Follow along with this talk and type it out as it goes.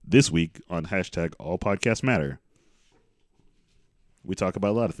This week on hashtag All Podcasts Matter, we talk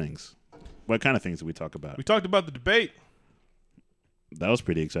about a lot of things. What kind of things did we talk about? We talked about the debate. That was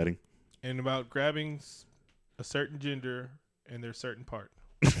pretty exciting. And about grabbing a certain gender in their certain part.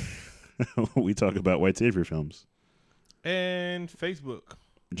 We talk about white savior films. And Facebook.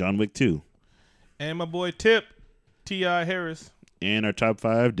 John Wick 2. And my boy Tip, T.I. Harris. And our top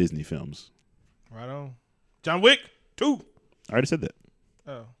 5 Disney films. Right on. John Wick 2. I already said that.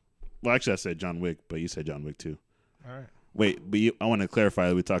 Oh. Well, actually, I said John Wick, but you said John Wick 2. All right. Wait, but I want to clarify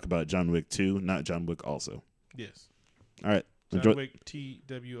that we talk about John Wick 2, not John Wick also. Yes. All right. John Wick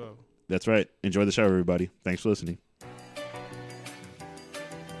TWO. That's right. Enjoy the show, everybody. Thanks for listening.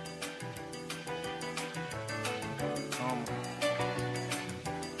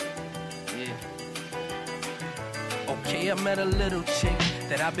 I met a little chick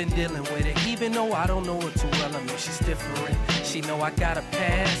that I've been dealing with it. Even though I don't know her too well, I know she's different. She know I got a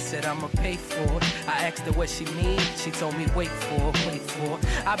pass, said I'ma pay for it. I asked her what she needs, she told me wait for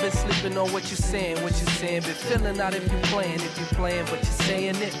it. I've been sleeping on what you saying. Been feeling out if you playing, but you're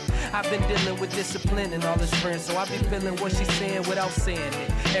saying it. I've been dealing with discipline and all this friends, so I be feeling what she's saying without saying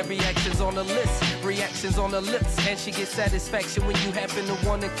it. Every action's on the list, reactions on the lips, and she gets satisfaction when you happen to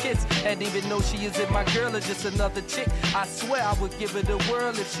want to kiss. And even though she isn't my girl or just another chick, I swear I would give her the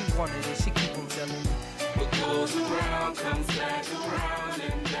world if she wanted it. She keep on telling me. What goes around comes back around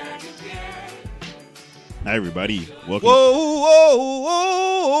and back again. Hi, everybody. Welcome. Whoa.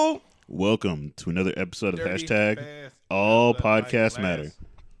 Welcome to another episode of Dirty hashtag fast. All Like Podcasts glass. Matter.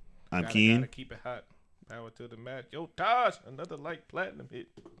 I'm Gotta Keen, keep it hot. Power to the match. Yo, Taj, another like platinum hit.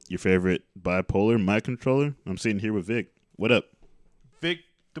 your favorite bipolar mic controller. I'm sitting here with Vic. What up? Vic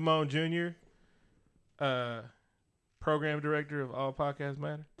Damone Jr., program director of All Podcasts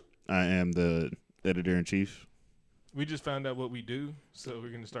Matter. I am the editor-in-chief. We just found out what we do, so we're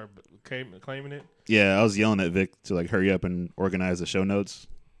going to start claiming it. Yeah, I was yelling at Vic to hurry up and organize the show notes.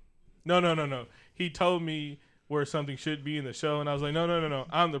 No. He told me where something should be in the show, and I was like, no.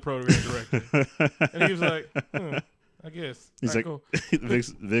 I'm the program director. And he was like, I guess. He's like, cool.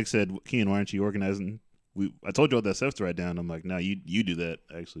 Vic said, Keen, why aren't you organizing? I told you all that stuff to write down. I'm like, no, you do that,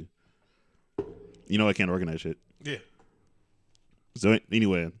 actually. You know I can't organize shit. Yeah. So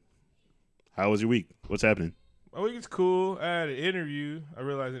anyway, how was your week? What's happening? My week is cool. I had an interview. I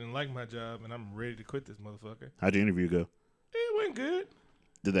realized I didn't like my job, and I'm ready to quit this motherfucker. How'd your interview go? It went good.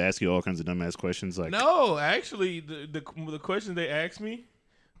 Did they ask you all kinds of dumbass questions? No, actually, the question they asked me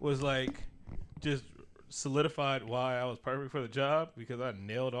was just solidified why I was perfect for the job because I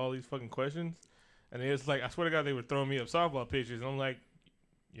nailed all these fucking questions. And it's like, I swear to God, they were throwing me up softball pitches, and I'm like,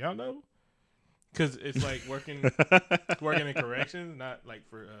 y'all know? Because it's like working in corrections, not like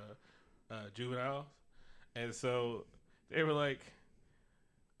for juveniles. And so they were like,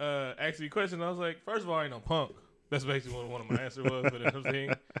 asking me questions. I was like, first of all, I ain't no punk. That's basically what one of my answers was. But I'm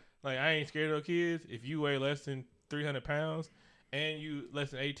saying, I ain't scared of no kids. If you weigh less than 300 pounds and you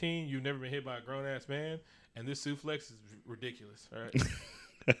less than 18, you've never been hit by a grown-ass man. And this Suplex is ridiculous. All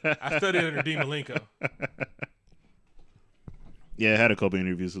right. I studied under D. Malenko. Yeah, I had a couple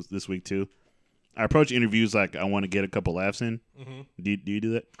interviews this week, too. I approach interviews like I want to get a couple laughs in. Mm-hmm. Do you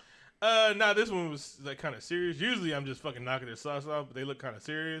do that? Nah, this one was kind of serious. Usually I'm just fucking knocking their socks off, but they look kind of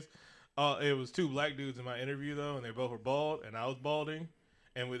serious. It was two black dudes in my interview though, and they both were bald, and I was balding,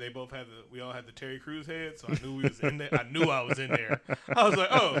 and we all had the Terry Crews head, so I knew we was in there. I knew I was in there. I was like,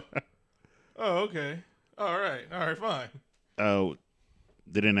 oh, okay, all right, fine. Oh,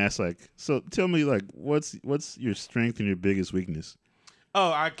 they didn't ask so. Tell me what's your strength and your biggest weakness?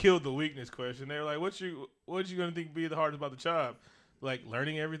 Oh, I killed the weakness question. They were like, what you gonna think be the hardest about the job? Like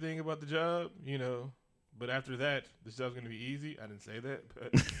learning everything about the job, But after that, this job's gonna be easy. I didn't say that,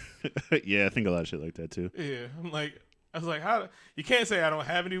 but yeah, I think a lot of shit like that too. Yeah, I was like, how? You can't say I don't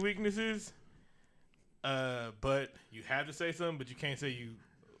have any weaknesses, but you have to say something, but you can't say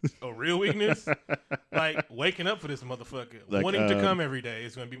a real weakness. Like waking up for this motherfucker, wanting to come every day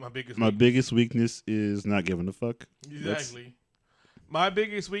is gonna be my biggest. My weakness. biggest weakness is not giving a fuck. Exactly. My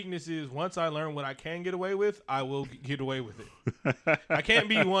biggest weakness is once I learn what I can get away with, I will get away with it. I can't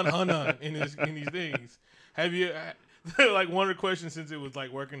be one hun in these things. Have you one of the questions since it was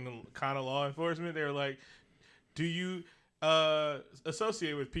working in kind of law enforcement? They were like, "Do you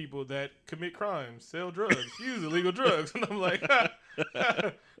associate with people that commit crimes, sell drugs, use illegal drugs?" And I'm like,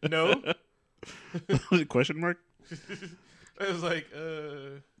 "No." Question mark? It was like,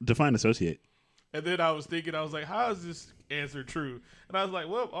 define associate. And then I was thinking, I was like, how is this answer true? And I was like,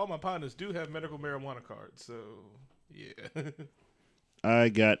 well, all my partners do have medical marijuana cards, so yeah. I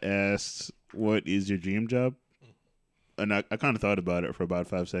got asked, what is your dream job? And I kind of thought about it for about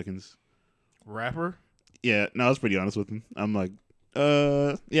 5 seconds. Rapper? Yeah, no, I was pretty honest with him. I'm like,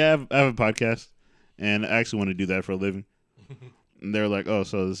 yeah, I have a podcast, and I actually want to do that for a living. And they're like, oh,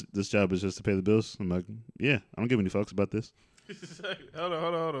 so this job is just to pay the bills? I'm like, yeah, I don't give any fucks about this. Hold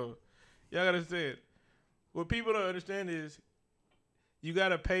on. Y'all gotta understand. What people don't understand is you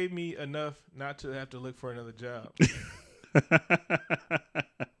gotta pay me enough not to have to look for another job.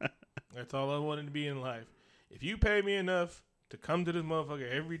 That's all I wanted to be in life. If you pay me enough to come to this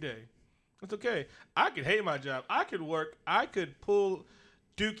motherfucker every day, it's okay. I could hate my job. I could work. I could pull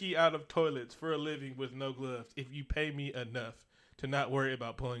dookie out of toilets for a living with no gloves if you pay me enough to not worry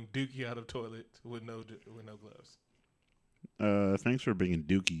about pulling dookie out of toilets with no gloves. Thanks for bringing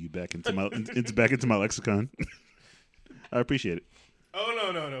dookie back into my lexicon. I appreciate it.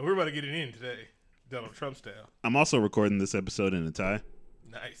 Oh, no. We're about to get it in today. Donald Trump style. I'm also recording this episode in a tie.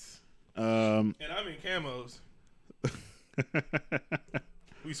 Nice. And I'm in camos.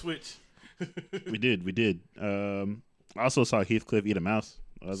 We switch. We did. I also saw Heathcliff eat a mouse.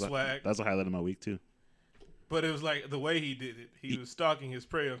 Swag. That's a highlight of my week, too. But it was like the way he did it. He was stalking his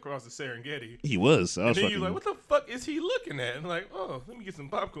prey across the Serengeti. He was. And then you're like, what the fuck is he looking at? And like, oh, let me get some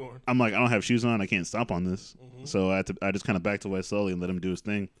popcorn. I'm like, I don't have shoes on. I can't stomp on this. Mm-hmm. So I just kind of backed away slowly and let him do his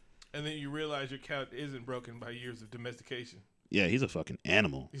thing. And then you realize your cat isn't broken by years of domestication. Yeah, he's a fucking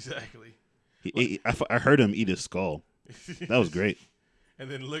animal. Exactly. I heard him eat his skull. That was great.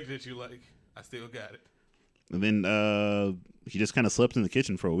 And then looked at you like, I still got it. And then he just kind of slept in the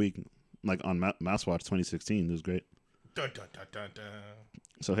kitchen for a week. Like on Mousewatch 2016. It was great. Dun, dun, dun, dun, dun.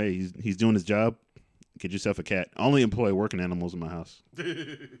 So, hey, he's doing his job. Get yourself a cat. I only employ working animals in my house.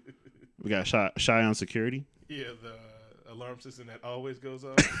 We got Shy on security. Yeah, the alarm system that always goes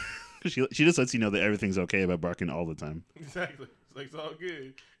off. She just lets you know that everything's okay about barking all the time. Exactly. It's like, it's all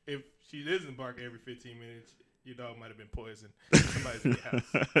good. If she doesn't bark every 15 minutes, your dog might have been poisoned. Somebody's in your house.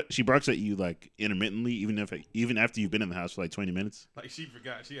 She barks at you like intermittently, even after you've been in the house for like 20 minutes. Like she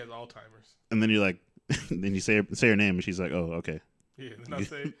forgot she has Alzheimer's. And then you're like, then you say her name, and she's like, "Oh, okay." Yeah. Then I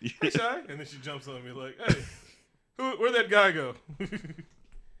say, "Hey, Shy," and then she jumps on me like, "Hey, where'd that guy go?"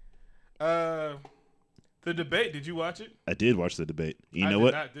 The debate. Did you watch it? I did watch the debate. You I know did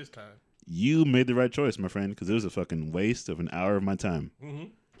what? Not this time. You made the right choice, my friend, because it was a fucking waste of an hour of my time.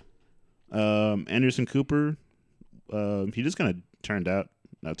 Mm-hmm. Anderson Cooper. He just kind of turned out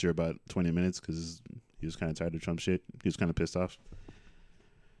after about 20 minutes because he was kind of tired of Trump shit. He was kind of pissed off.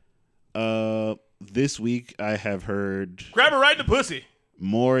 This week I have heard Grab her right in the pussy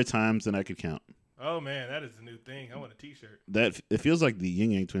more times than I could count. Oh man, that is the new thing. I want a T-shirt. It feels like the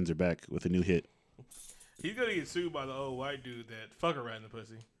Yin Yang Twins are back with a new hit. He's gonna get sued by the old white dude that fuck her right in the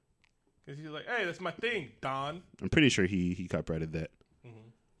pussy because he's like, "Hey, that's my thing, Don." I'm pretty sure he copyrighted that.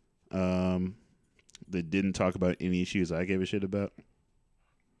 Mm-hmm. They didn't talk about any issues I gave a shit about.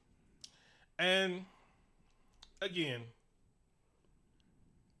 And again,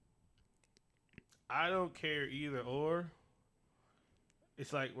 I don't care either or.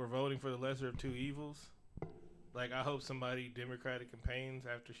 It's like we're voting for the lesser of two evils. Like, I hope somebody Democratic campaigns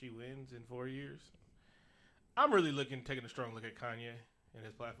after she wins in 4 years. I'm really taking a strong look at Kanye and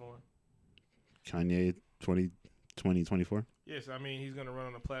his platform. Kanye 2024? Yes, I mean, he's going to run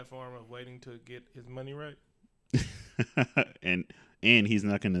on a platform of waiting to get his money right. and he's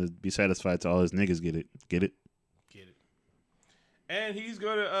not going to be satisfied till all his niggas get it. Get it? Get it. And he's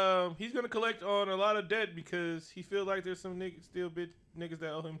gonna collect on a lot of debt because he feels like there's some niggas that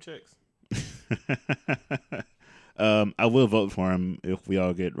owe him checks. I will vote for him if we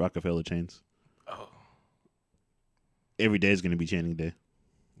all get Rockefeller chains. Oh. Every day is going to be Channing Day.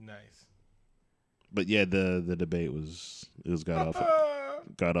 Nice. But yeah, the debate was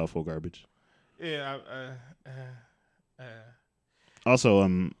god awful garbage. Yeah. Also,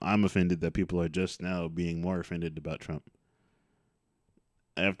 I'm offended that people are just now being more offended about Trump.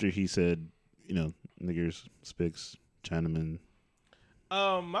 After he said, niggers, spics, Chinamen.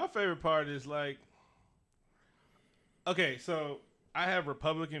 My favorite part is like, okay, so I have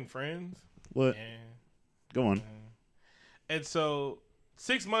Republican friends. What? Go on. And so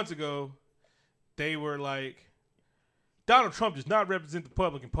 6 months ago, they were like, Donald Trump does not represent the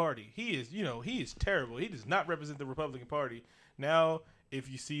Republican Party. He is terrible. He does not represent the Republican Party. Now, if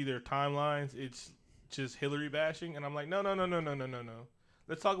you see their timelines, it's just Hillary bashing. And I'm like, no.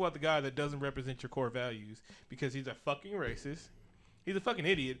 Let's talk about the guy that doesn't represent your core values because he's a fucking racist. He's a fucking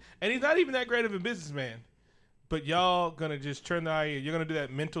idiot. And he's not even that great of a businessman. But y'all gonna just turn the eye. You're gonna do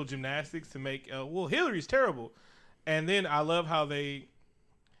that mental gymnastics to make, Hillary's terrible. And then I love how they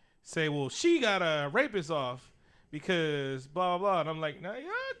say, well, she got a rapist off. because blah, blah, blah. And I'm like, nah, yeah,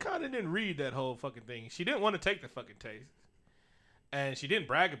 I kind of didn't read that whole fucking thing. She didn't want to take the fucking case. And she didn't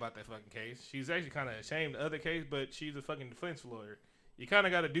brag about that fucking case. She was actually kind of ashamed of the case, but she's a fucking defense lawyer. You kind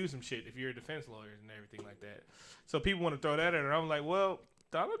of got to do some shit if you're a defense lawyer and everything like that. So people want to throw that at her. I'm like, well,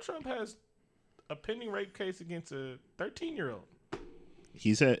 Donald Trump has a pending rape case against a 13-year-old.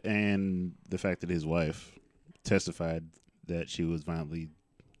 He said, and the fact that his wife testified that she was violently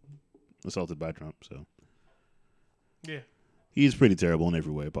assaulted by Trump. So, yeah, he's pretty terrible in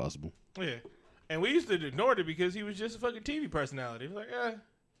every way possible. Yeah, and we used to ignore it because he was just a fucking TV personality. It was like,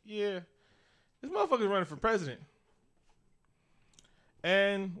 yeah, this motherfucker's running for president.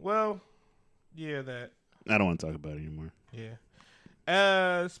 And well, yeah, that. I don't want to talk about it anymore. Yeah.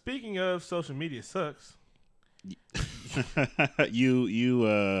 Speaking of social media sucks.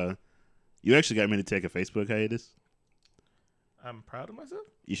 You actually got me to take a Facebook hiatus. I'm proud of myself.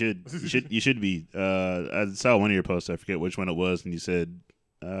 You should be. I saw one of your posts. I forget which one it was, and you said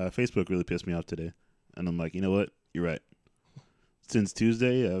Facebook really pissed me off today. And I'm like, you know what? You're right. Since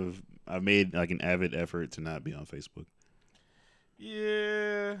Tuesday, I've made like an avid effort to not be on Facebook.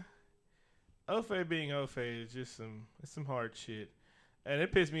 Yeah, Ofe being Ofe is just some hard shit, and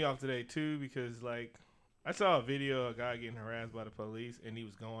it pissed me off today too because like I saw a video of a guy getting harassed by the police and he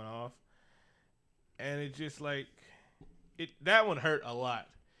was going off, and it just like that one hurt a lot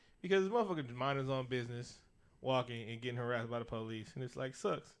because the motherfucker just minding his own business, walking and getting harassed by the police, and it's like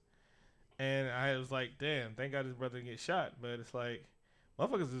sucks. And I was like, damn, thank God his brother didn't get shot, but it's like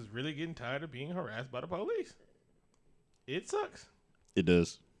motherfuckers is really getting tired of being harassed by the police. It sucks. It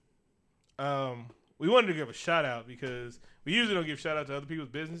does. We wanted to give a shout out because we usually don't give shout out to other people's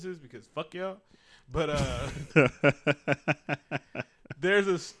businesses because fuck y'all. But there's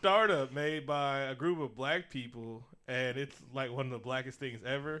a startup made by a group of black people, and it's like one of the blackest things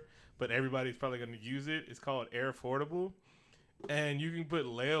ever. But everybody's probably going to use it. It's called Air Affordable. And you can put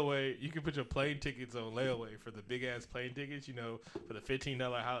your plane tickets on layaway for the big ass plane tickets, you know, for the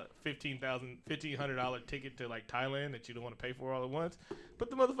 $1,500 ticket to like Thailand that you don't want to pay for all at once. Put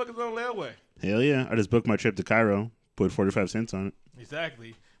the motherfuckers on layaway. Hell yeah. I just booked my trip to Cairo, put 45 cents on it.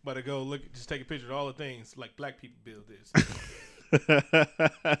 Exactly. But to go look, just take a picture of all the things like black people build this.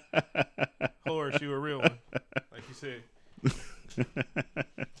 Or she a real one, like you said.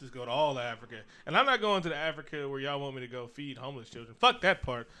 Just go to all of Africa. And I'm not going to the Africa where y'all want me to go feed homeless children. Fuck that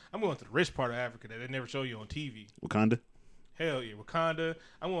part. I'm going to the rich part of Africa that they never show you on TV. Wakanda? Hell yeah, Wakanda.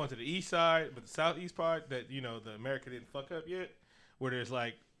 I'm going to the east side, but the southeast part that, you know, the America didn't fuck up yet, where there's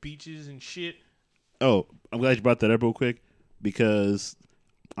like beaches and shit. Oh, I'm glad you brought that up real quick because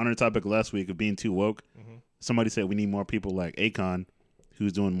on our topic last week of being too woke, somebody said we need more people like Akon,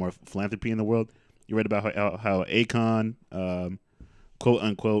 who's doing more philanthropy in the world. You read about how Akon, quote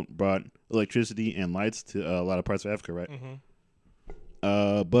unquote, brought electricity and lights to a lot of parts of Africa, right?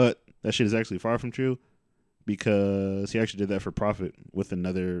 But that shit is actually far from true because he actually did that for profit with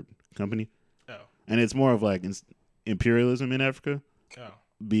another company. Oh. And it's more of like imperialism in Africa. Oh.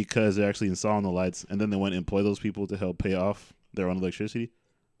 Because they're actually installing the lights and then they want to employ those people to help pay off their own electricity.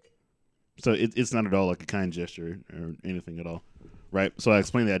 So it's not at all like a kind gesture or anything at all, right? So I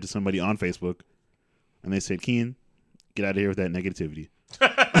explained that to somebody on Facebook, and they said, Keen, get out of here with that negativity.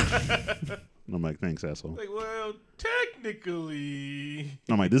 And I'm like, thanks, asshole. Like, well, technically.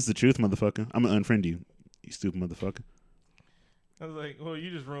 I'm like, this is the truth, motherfucker. I'm going to unfriend you, you stupid motherfucker. I was like, well, you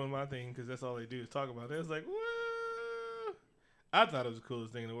just ruined my thing because that's all they do is talk about it. I was like, what? I thought it was the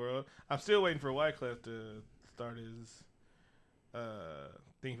coolest thing in the world. I'm still waiting for Wyclef to start his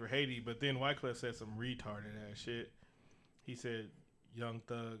thing for Haiti, but then Wyclef said some retarded ass shit. He said Young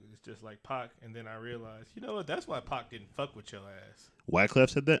Thug is just like Pac, and then I realized, you know what? That's why Pac didn't fuck with your ass.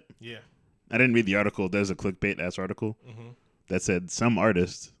 Wyclef said that? Yeah. I didn't read the article. There's a clickbait ass article that said some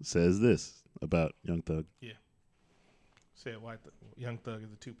artist says this about Young Thug. Yeah. Said Young Thug is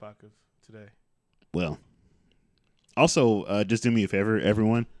the Tupac of today. Well, also, just do me a favor,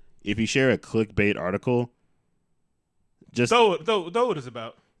 everyone. If you share a clickbait article, just throw what it's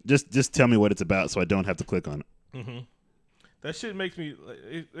about. Just tell me what it's about, so I don't have to click on it. That shit makes me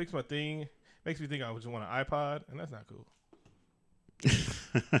makes me think I just want an iPod, and that's not cool.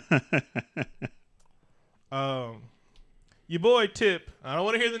 Your boy Tip. I don't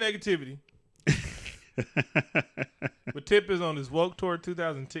want to hear the negativity. But Tip is on his Woke Tour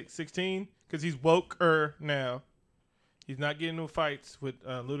 2016 because he's woker now. He's not getting no fights with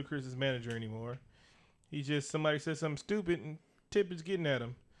Ludacris' manager anymore. He just, somebody said something stupid and Tip is getting at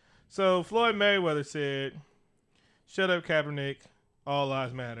him. So Floyd Mayweather said, "Shut up, Kaepernick. All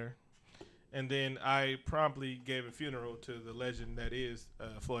lives matter." And then I promptly gave a funeral to the legend that is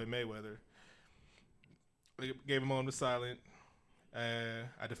Floyd Mayweather. gave him on the silent.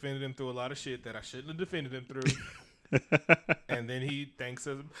 I defended him through a lot of shit that I shouldn't have defended him through. And then he thanks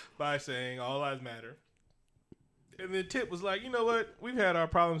us by saying all lives matter. And then Tip was like, you know what? We've had our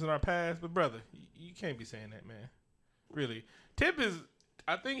problems in our past, but brother, you can't be saying that, man. Really. Tip is,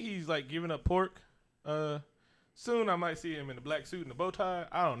 I think he's like giving up pork. Soon I might see him in a black suit and a bow tie.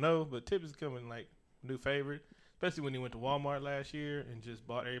 I don't know, but Tip is coming like new favorite. Especially when he went to Walmart last year and just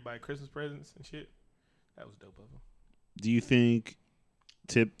bought everybody Christmas presents and shit. That was dope of him. Do you think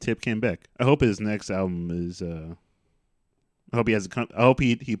Tip came back? I hope his next album is. I hope he has. I hope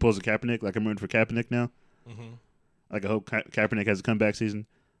he pulls a Kaepernick. Like I'm rooting for Kaepernick now. Mm-hmm. Like I hope Kaepernick has a comeback season.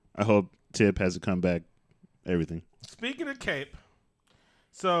 I hope Tip has a comeback. Everything. Speaking of Cape,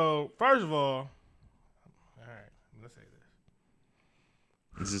 so first of all right, let's say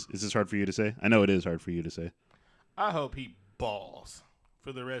this. Is this hard for you to say? I know it is hard for you to say. I hope he balls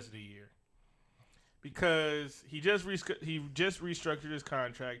for the rest of the year because he just restructured his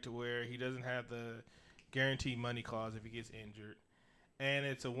contract to where he doesn't have the guaranteed money clause if he gets injured, and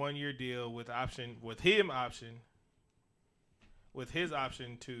it's a 1-year deal with his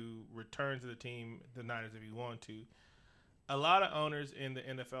option to return to the team, the Niners, if he want to. A lot of owners in the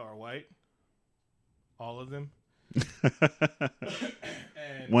NFL are white, all of them.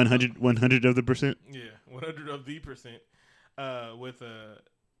 100 of the percent. Yeah, 100 of the percent. With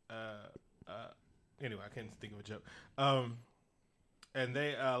anyway, I can't think of a joke. And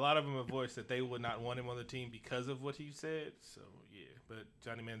they a lot of them have voiced that they would not want him on the team because of what he said. So yeah, but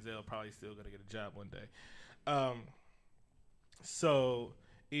Johnny Manziel probably still gonna get a job one day. So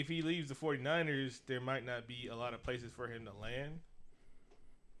if he leaves the 49ers, there might not be a lot of places for him to land.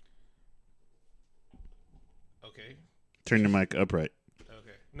 Okay. Turn your mic upright.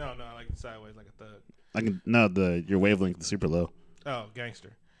 Okay. No, I like it sideways like a thug. Your wavelength is super low. Oh,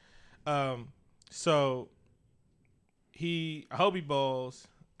 gangster. So I hope he balls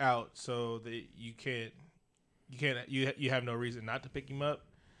out so that you have no reason not to pick him up.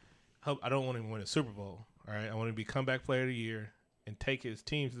 I don't want him to win a Super Bowl. All right, I want him to be comeback player of the year and take his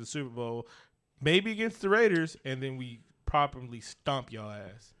team to the Super Bowl, maybe against the Raiders, and then we properly stomp y'all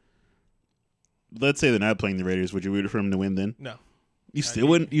ass. Let's say they're not playing the Raiders. Would you root for him to win then? No. You still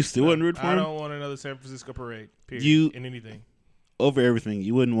wouldn't. You still wouldn't root for him. I don't want another San Francisco parade. Period. In anything. Over everything,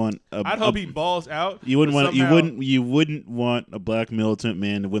 you wouldn't want. I'd hope he balls out. You wouldn't want. You wouldn't want a black militant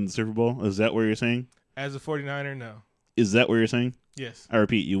man to win the Super Bowl. Is that what you're saying? As a 49er, no. Is that what you're saying? Yes. I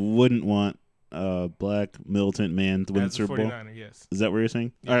repeat, you wouldn't want a black militant man to win the Super Bowl. As a 49er, yes. Is that what you're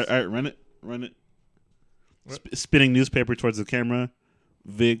saying? Yes. All right, run it. Spinning newspaper towards the camera.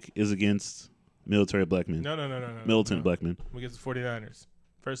 Vic is against military black men. No. Militant black men. Against the 49ers,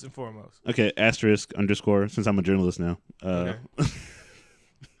 first and foremost. Okay, asterisk, underscore, since I'm a journalist now. Okay.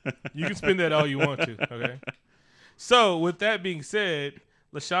 You can spin that all you want to, okay? So, with that being said,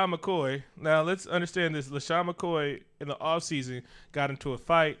 LaShawn McCoy, now let's understand this. LaShawn McCoy, in the offseason, got into a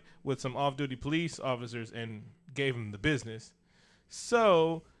fight with some off-duty police officers and gave him the business.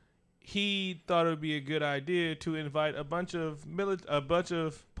 So, he thought it would be a good idea to invite a bunch of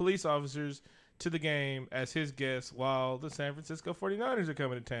police officers to the game as his guests while the San Francisco 49ers are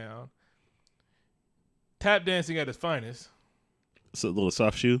coming to town. Tap dancing at its finest. It's a little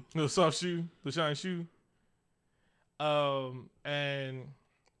soft shoe. LaShawn shoe. And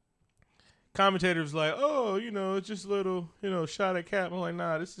commentators like, oh, it's just a little, shot at Cap. I'm like,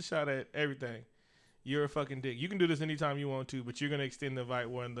 nah, this is a shot at everything. You're a fucking dick. You can do this anytime you want to, but you're going to extend the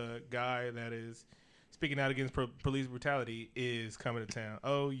invite when the guy that is speaking out against police brutality is coming to town.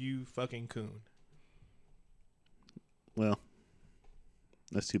 Oh, you fucking coon. Well,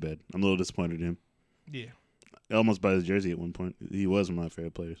 that's too bad. I'm a little disappointed in him. Yeah. I almost bought his jersey at one point. He was one of my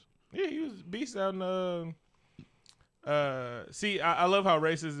favorite players. Yeah, he was a beast out in see, I love how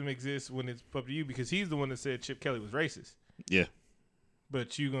racism exists when it's up to you because he's the one that said Chip Kelly was racist. Yeah.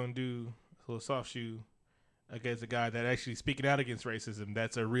 But you going to do a little soft shoe against a guy that actually speaking out against racism.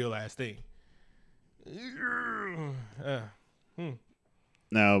 That's a real ass thing.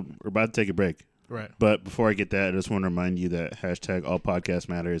 Now, we're about to take a break. Right. But before I get that, I just want to remind you that hashtag All Podcasts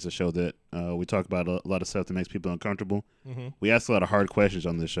Matter is a show that we talk about a lot of stuff that makes people uncomfortable. Mm-hmm. We ask a lot of hard questions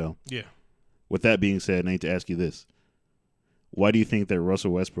on this show. Yeah. With that being said, I need to ask you this. Why do you think that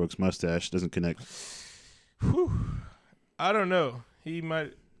Russell Westbrook's mustache doesn't connect? Whew. I don't know. He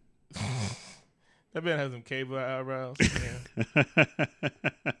might. That man has some cable eyebrows.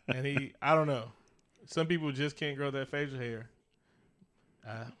 And I don't know. Some people just can't grow that facial hair.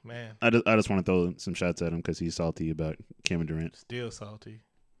 Man. I just want to throw some shots at him because he's salty about Kevin Durant. Still salty.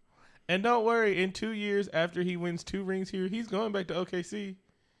 And don't worry, in 2 years after he wins 2 rings here, he's going back to OKC.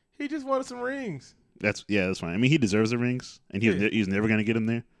 He just wanted some rings. That's fine. I mean, he deserves the rings, and he's never going to get them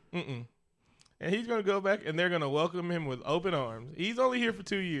there. Mm-mm. And he's going to go back, and they're going to welcome him with open arms. He's only here for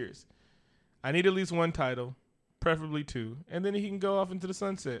 2 years. I need at least one title, preferably 2, and then he can go off into the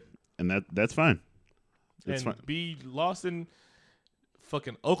sunset. And that's fine. That's fine. Be lost in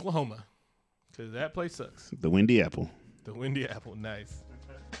fucking Oklahoma, because that place sucks. The Windy Apple. The Windy Apple, nice.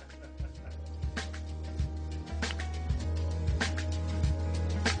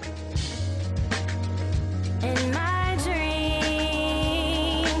 In my dreams,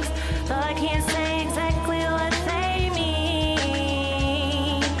 though I can't say exactly what they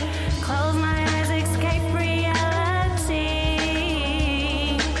mean. Close my eyes, escape reality.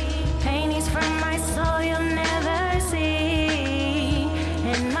 Paintings from my soul you'll never see.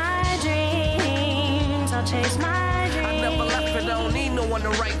 In my dreams, I'll chase my dreams. I never left it, I don't need no one to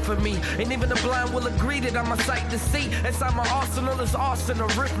write for me. And even the blind will agree that I'm a sight to see. Inside my arsenal is arson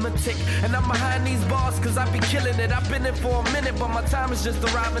arithmetic. And I'm behind these bars cause I be killing it. I've been in for a minute, but my time is just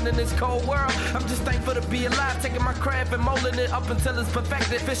arriving in this cold world. I'm just thankful to be alive, taking my craft and molding it up until it's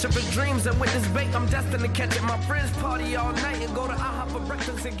perfected. Fishing for dreams and with this bait, I'm destined to catch it. My friends party all night and go to IHOP for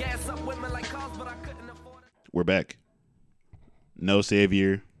breakfast and gas up women like cars, but I couldn't afford it. We're back. No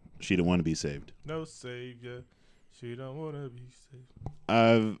savior. She don't want to be saved. No savior. She don't want to be saved.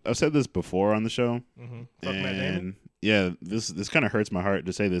 I've said this before on the show, Mm-hmm. Fuck Matt Damon. Yeah, this kind of hurts my heart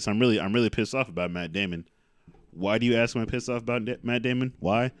to say this. I'm really pissed off about Matt Damon. Why do you ask me I'm pissed off about Matt Damon?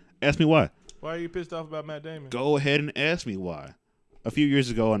 Why? Ask me why. Why are you pissed off about Matt Damon? Go ahead and ask me why. A few years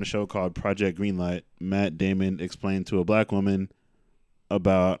ago on a show called Project Greenlight, Matt Damon explained to a black woman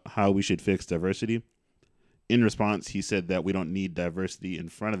about how we should fix diversity. In response, he said that we don't need diversity in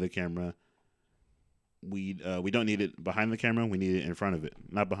front of the camera. We don't need it behind the camera. We need it in front of it,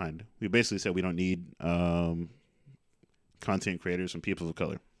 not behind. We basically said we don't need content creators from people of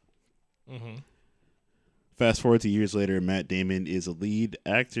color. Mm-hmm. Fast forward to years later, Matt Damon is a lead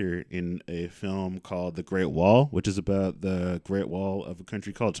actor in a film called The Great Wall, which is about the Great Wall of a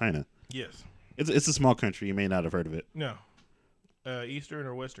country called China. Yes. It's a small country. You may not have heard of it. No. Eastern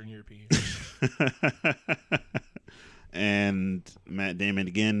or Western European. And Matt Damon,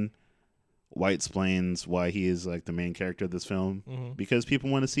 again, white-splains why he is like the main character of this film. Mm-hmm. Because people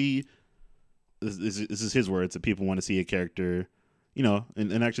want to see, this is his words, that people want to see a character,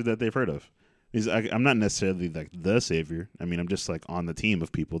 an actor that they've heard of. I'm not necessarily like the savior. I mean, I'm just like on the team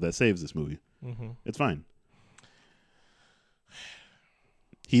of people that saves this movie. Mm-hmm. It's fine.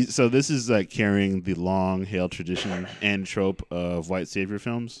 So this is like carrying the long-held tradition and trope of white savior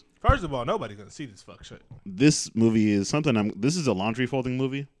films. First of all, nobody's gonna see this fuck shit. This movie is something. This is a laundry folding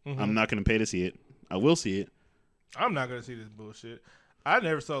movie. Mm-hmm. I'm not gonna pay to see it. I will see it. I'm not gonna see this bullshit. I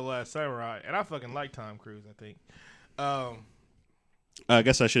never saw The Last Samurai, and I fucking like Tom Cruise. I think. I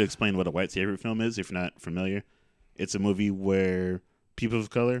guess I should explain what a white savior film is if you're not familiar. It's a movie where people of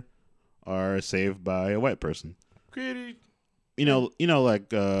color are saved by a white person. Pretty. Like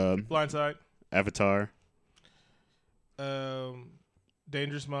Blindside. Avatar,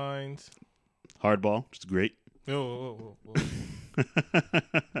 Dangerous Minds. Hardball, which is great. Whoa.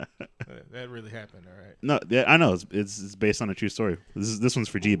 That really happened, all right. No, yeah, I know it's based on a true story. This one's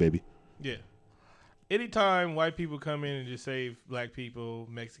for G, baby. Yeah. Anytime white people come in and just save black people,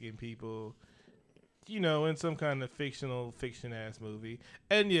 Mexican people, in some kind of fiction-ass movie.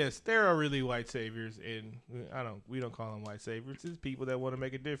 And yes, there are really white saviors, and we don't call them white saviors. It's people that want to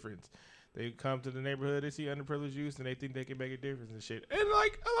make a difference. They come to the neighborhood, they see underprivileged youth, and they think they can make a difference and shit. And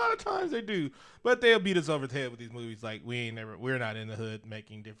like a lot of times they do, but they'll beat us over the head with these movies. Like we're not in the hood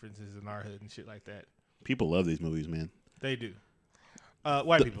making differences in our hood and shit like that. People love these movies, man. They do.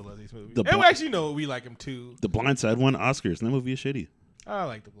 White people love these movies. The And we actually know we like them too. The Blind Side won Oscars, and that movie is shitty. I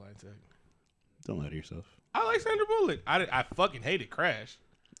like The Blind Side. Don't lie to yourself. I like Sandra Bullock. I fucking hated Crash.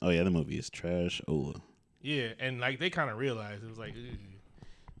 Oh yeah, the movie is trash. Ola. Yeah, and like they kind of realized it was like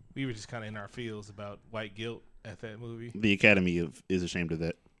we were just kind of in our feels about white guilt at that movie. The Academy is ashamed of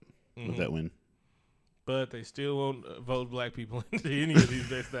that. Mm-hmm. Of that win. But they still won't vote black people into any of these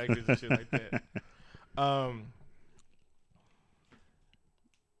best actors and shit like that.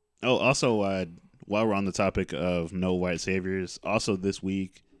 Oh, also, while we're on the topic of no white saviors, also this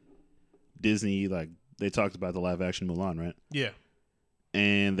week, Disney, they talked about the live-action Mulan, right? Yeah.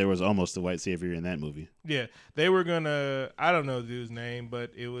 And there was almost a white savior in that movie. Yeah. They were going to, I don't know the dude's name,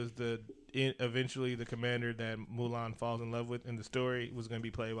 but it was eventually the commander that Mulan falls in love with in the story was going to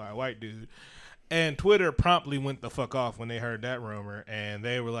be played by a white dude. And Twitter promptly went the fuck off when they heard that rumor, and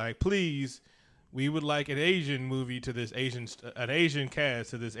they were like, please, we would like an Asian movie to this an Asian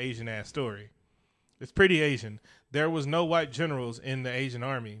cast to this Asian ass story. It's pretty Asian. There was no white generals in the Asian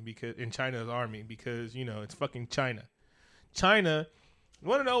army in China's army because it's fucking China. China. You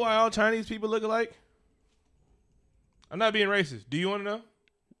want to know why all Chinese people look alike? I'm not being racist. Do you want to know?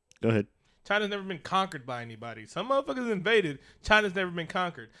 Go ahead. China's never been conquered by anybody. Some motherfuckers invaded. China's never been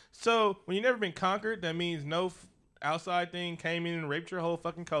conquered. So when you've never been conquered, that means no outside thing came in and raped your whole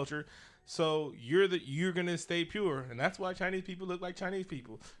fucking culture. So you're gonna stay pure, and that's why Chinese people look like Chinese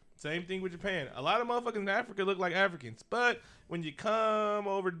people. Same thing with Japan. A lot of motherfuckers in Africa look like Africans, but when you come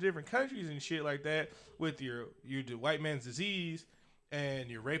over to different countries and shit like that with your white man's disease and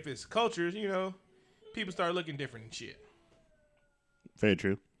your rapist cultures, people start looking different and shit. Very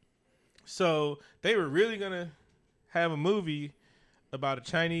true. So they were really gonna have a movie about a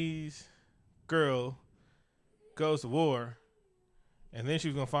Chinese girl goes to war, and then she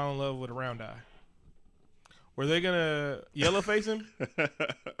was gonna fall in love with a round eye. Were they gonna yellow face him?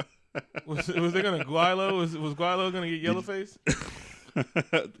 Was they gonna Guaylo? Was Guaylo gonna get yellow face?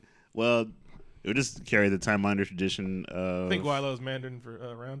 Well, it would just carry the time honored tradition of. I think Guaylo is Mandarin for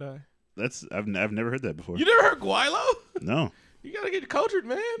round eye. I've never heard that before. You never heard Guaylo? No. You gotta get cultured,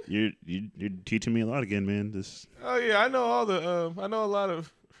 man. You're teaching me a lot again, man. This. Oh yeah, I know all the. I know a lot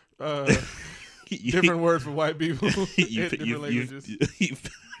of different words for white people in different languages.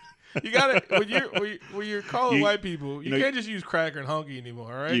 You gotta when you're calling white people, you can't just use cracker and honky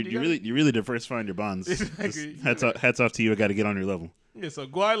anymore. All right, you really diversifying your bonds. Exactly. Hats off to you. I got to get on your level. Yeah, so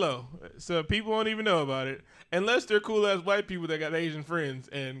Guaylo. So people won't even know about it unless they're cool ass white people that got Asian friends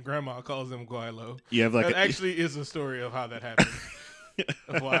and grandma calls them Guaylo. You have that actually is a story of how that happened.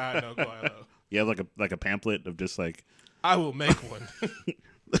 Of why I know Guaylo. You have like a pamphlet of just like. I will make one.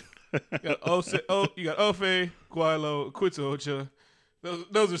 You got Ofe, Guaylo, Quitzocha.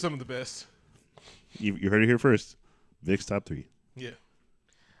 Those are some of the best. You heard it here first. Vic's top 3. Yeah.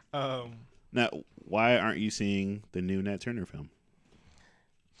 Now, why aren't you seeing the new Nat Turner film?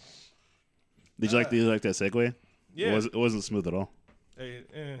 Did you like that segue? Yeah. It wasn't smooth at all. Hey,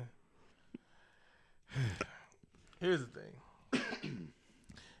 here's the thing.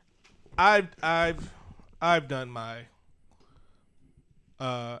 I've done my.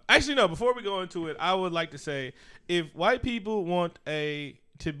 Actually, no. Before we go into it, I would like to say, if white people want to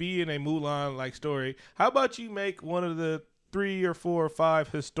be in a Mulan like story, how about you make one of the 3 or 4 or 5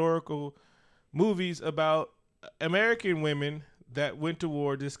 historical movies about American women that went to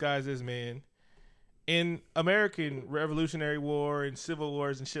war disguised as men in American Revolutionary War and Civil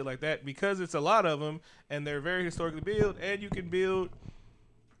Wars and shit like that, because it's a lot of them and they're very historically built, and you can build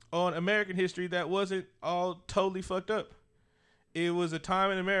on American history that wasn't all totally fucked up. It was a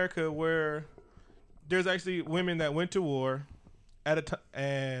time in America where there's actually women that went to war at a time,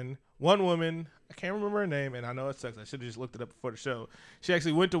 and one woman, I can't remember her name, and I know it sucks. I should have just looked it up before the show. She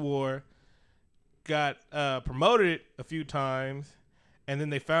actually went to war, got promoted a few times, and then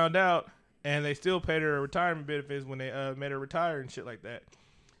they found out, and they still paid her retirement benefits when they made her retire and shit like that.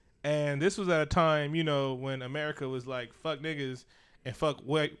 And this was at a time, when America was like, fuck niggas and fuck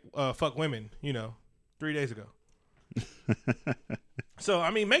women, 3 days ago. So,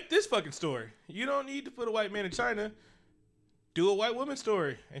 I mean, make this fucking story. You don't need to put a white man in China. Do a white woman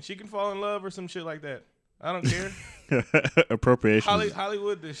story, and she can fall in love or some shit like that. I don't care. Appropriation.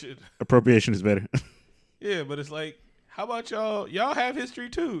 Hollywood, this shit. Appropriation is better. Yeah, but it's like, how about y'all? Y'all have history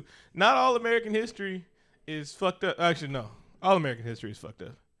too. Not all American history is fucked up. Actually, no. All American history is fucked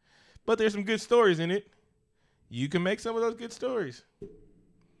up. But there's some good stories in it. You can make some of those good stories.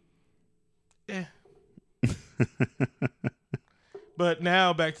 Yeah. But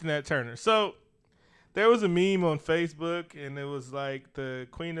now back to Nat Turner. So there was a meme on Facebook, and it was like the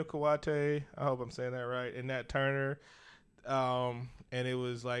Queen of Kawate. I hope I'm saying that right. And Nat Turner. And it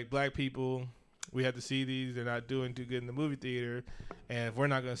was like, black people, we have to see these. They're not doing too good in the movie theater. And if we're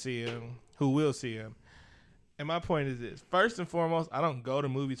not going to see them, who will see them? And my point is this. First and foremost, I don't go to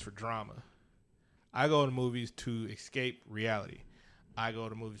movies for drama. I go to movies to escape reality. I go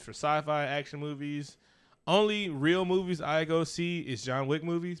to movies for sci-fi action movies. Only real movies I go see is John Wick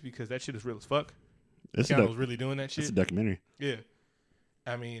movies, because that shit is real as fuck. Keanu was really doing that shit. It's a documentary. Yeah.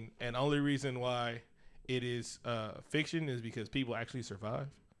 I mean, and only reason why it is fiction is because people actually survive.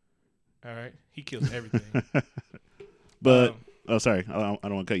 All right? He kills everything. But sorry. I don't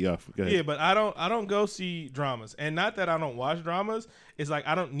want to cut you off. Go ahead. Yeah, but I don't go see dramas. And not that I don't watch dramas. It's like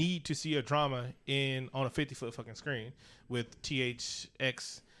I don't need to see a drama on a 50-foot fucking screen with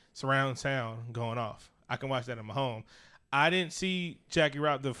THX surround sound going off. I can watch that at my home. I didn't see Jackie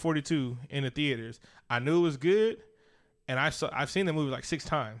Robinson, the 42, in the theaters. I knew it was good, and I've seen the movie like 6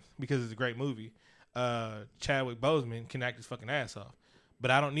 times because it's a great movie. Chadwick Boseman can act his fucking ass off.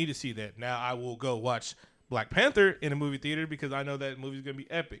 But I don't need to see that. Now I will go watch Black Panther in a movie theater because I know that movie's gonna be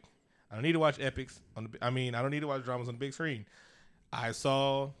epic. I don't need to watch epics on the. I don't need to watch dramas on the big screen. I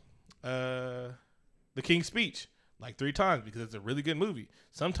saw The King's Speech like 3 times because it's a really good movie.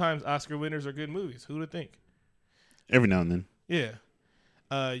 Sometimes Oscar winners are good movies. Who would think? Every now and then. Yeah.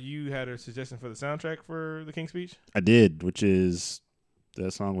 You had a suggestion for the soundtrack for The King's Speech? I did, which is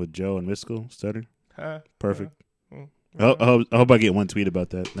that song with Joe and Mystical, Stutter. Perfect. I hope I get one tweet about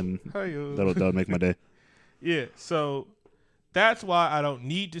that, and that'll make my day. Yeah, so that's why I don't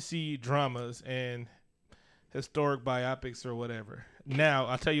need to see dramas and historic biopics or whatever. Now,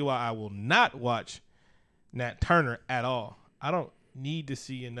 I'll tell you why I will not watch Nat Turner at all. I don't need to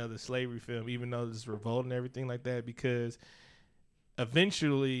see another slavery film, even though this is revolt and everything like that, because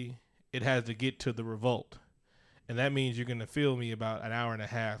eventually it has to get to the revolt. And that means you're going to feel me about an hour and a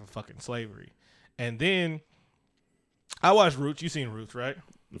half of fucking slavery. And then I watched Roots. You seen Roots, right?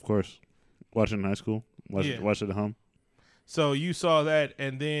 Of course. Watch it in high school. Watch it at home. So you saw that,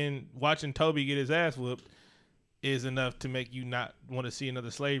 and then watching Toby get his ass whooped is enough to make you not want to see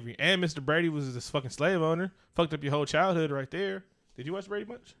another slavery. And Mr. Brady was this fucking slave owner. Fucked up your whole childhood right there. Did you watch Brady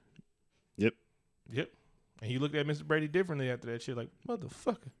Bunch? Yep. And you looked at Mr. Brady differently after that shit, like,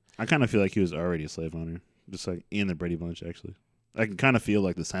 motherfucker. I kind of feel like he was already a slave owner, just like in the Brady Bunch, actually. I can kind of feel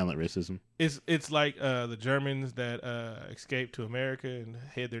like the silent racism. It's like the Germans that escaped to America and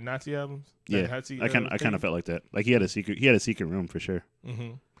had their Nazi albums. Yeah, Nazi, I kind of felt like that. Like he had a secret room for sure.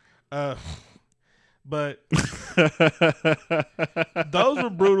 Mm-hmm. But those were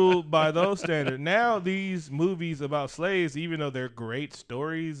brutal by those standards. Now these movies about slaves, even though they're great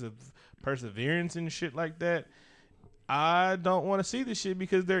stories of perseverance and shit like that, I don't want to see this shit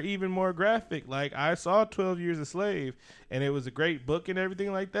because they're even more graphic. Like, I saw 12 Years a Slave, and it was a great book and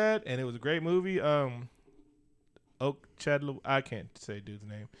everything like that, and it was a great movie. I can't say dude's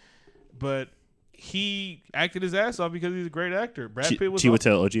name, but he acted his ass off because he's a great actor. Brad Pitt was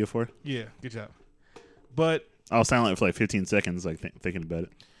Chiwetel Ejiofor. Yeah, good job. But I was silent for like 15 seconds, like thinking about it.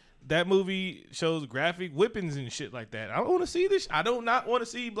 That movie shows graphic whippings and shit like that. I don't want to see this. I do not want to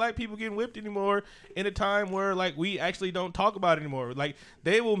see black people getting whipped anymore in a time where, like, we actually don't talk about it anymore. Like,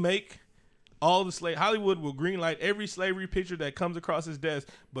 they will make all the Hollywood will greenlight every slavery picture that comes across his desk,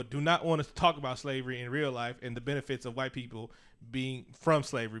 but do not want us to talk about slavery in real life and the benefits of white people being from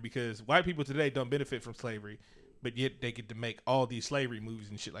slavery, because white people today don't benefit from slavery, but yet they get to make all these slavery movies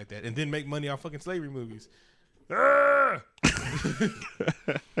and shit like that, and then make money off fucking slavery movies.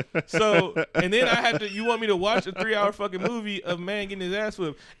 So, and then I had to, you want me to watch a 3-hour fucking movie of man getting his ass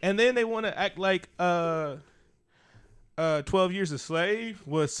whipped, and then they want to act like 12 Years a Slave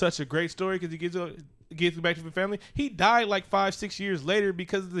was such a great story because he gets back to the family. He died like 5-6 years later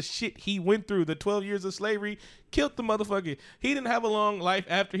because of the shit he went through. The 12 years of slavery killed the motherfucker. He didn't have a long life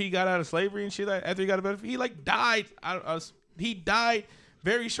after he got out of slavery and shit. After he got out of, he like died. He died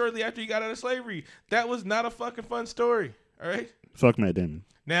very shortly after he got out of slavery. That was not a fucking fun story. All right. Fuck Matt Damon.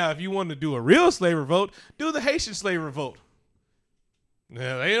 Now, if you want to do a real slave revolt, do the Haitian slave revolt.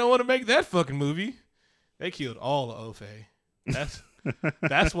 Now, they don't want to make that fucking movie. They killed all the Ofe.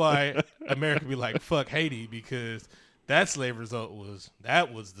 That's why America be like, fuck Haiti, because that slave result was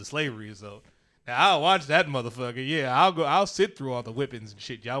the slavery result. Now, I'll watch that motherfucker. Yeah, I'll sit through all the whippings and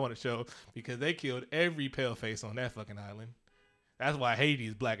shit y'all want to show, because they killed every pale face on that fucking island. That's why Haiti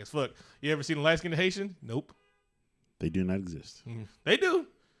is black as fuck. You ever seen a light-skinned Haitian? Nope. They do not exist. They do.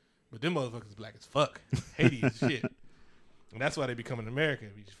 But them motherfuckers is black as fuck. Haiti is shit. And that's why they becoming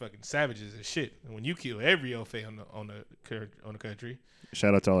American. We just fucking savages and shit. And when you kill every Ofe on the country.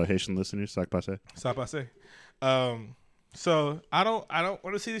 Shout out to all our Haitian listeners. Sac passe. Sac passe. So I don't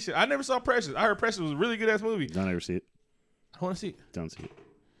want to see this shit. I never saw Precious. I heard Precious was a really good ass movie. Don't ever see it. I want to see it. Don't see it.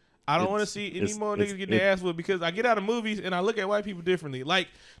 I don't want to see any more niggas getting their ass whooped, because I get out of movies and I look at white people differently. Like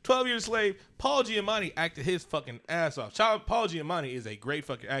 12 Years a Slave, Paul Giamatti acted his fucking ass off. Paul Giamatti is a great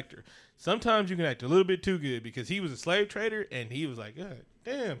fucking actor. Sometimes you can act a little bit too good, because he was a slave trader and he was like, God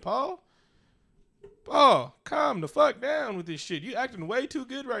damn, Paul, calm the fuck down with this shit. You acting way too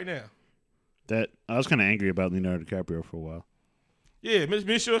good right now. That I was kind of angry about Leonardo DiCaprio for a while. Yeah,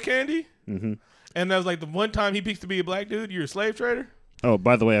 Miss Your Candy. Mm-hmm. And that was like the one time he picks to be a black dude, you're a slave trader. Oh,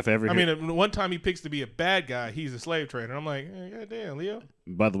 by the way, one time he picks to be a bad guy, he's a slave trader. I'm like, hey, goddamn, Leo.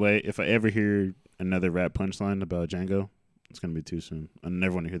 By the way, if I ever hear another rap punchline about Django, it's gonna be too soon. I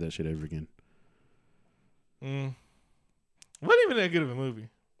never want to hear that shit ever again. Wasn't even that good of a movie.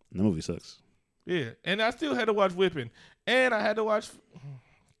 The movie sucks. Yeah, and I still had to watch Whipping, and I had to watch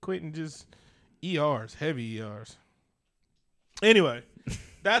Quentin just ERs, heavy ERs. Anyway,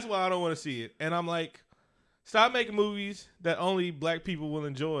 that's why I don't want to see it. And I'm like, Stop making movies that only black people will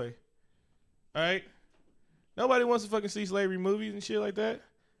enjoy. All right? Nobody wants to fucking see slavery movies and shit like that.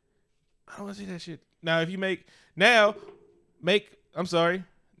 I don't want to see that shit. Now, if you now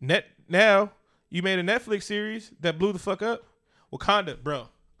you made a Netflix series that blew the fuck up. Wakanda, bro.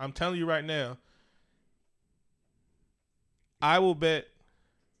 I'm telling you right now. I will bet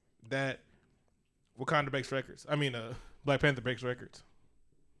that Wakanda breaks records. I mean, Black Panther breaks records.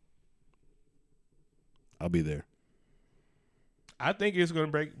 I'll be there. I think it's going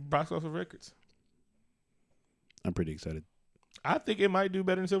to break box office records. I'm pretty excited. I think it might do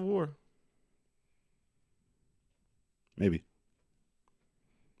better than Civil War. Maybe.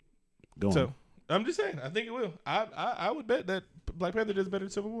 Go on. So I'm just saying, I think it will. I would bet that Black Panther does better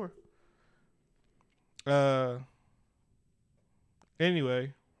than Civil War.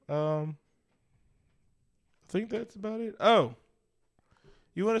 Anyway, I think that's about it. Oh,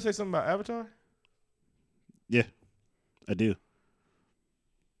 you want to say something about Avatar? Yeah, I do.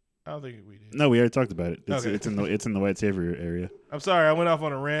 I don't think we did. No, we already talked about it. Okay. It's in the White Savior area. I'm sorry, I went off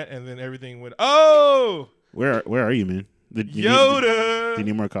on a rant and then everything went. Oh, Where are you, man? Yoda. Do you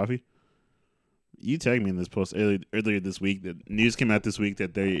need more coffee? You tagged me in this post earlier this week that news came out this week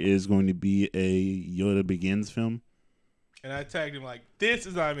that there is going to be a Yoda Begins film. And I tagged him like, this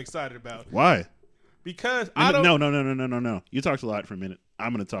is what I'm excited about. Why? Because I don't. No. You talked a lot for a minute.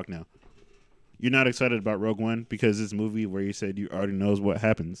 I'm going to talk now. You're not excited about Rogue One because this movie where you said you already knows what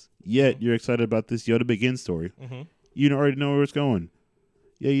happens. Yet you're excited about this Yoda Begins story. Mm-hmm. You already know where it's going.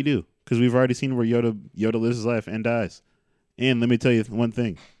 Yeah, you do. Because we've already seen where Yoda lives his life and dies. And let me tell you one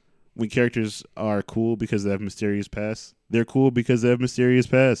thing. When characters are cool because they have mysterious past, they're cool because they have mysterious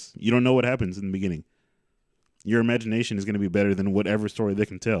past. You don't know what happens in the beginning. Your imagination is going to be better than whatever story they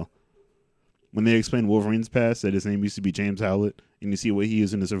can tell. When they explain Wolverine's past, that his name used to be James Howlett, and you see what he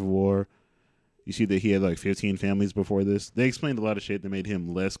is in the Civil War, you see that he had like 15 families before this. They explained a lot of shit that made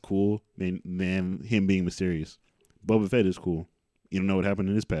him less cool than him being mysterious. Boba Fett is cool. You don't know what happened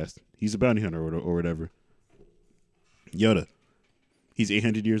in his past. He's a bounty hunter or whatever. Yoda. He's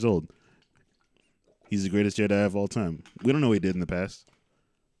 800 years old. He's the greatest Jedi of all time. We don't know what he did in the past.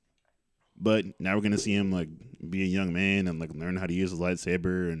 But now we're going to see him like be a young man and like learn how to use a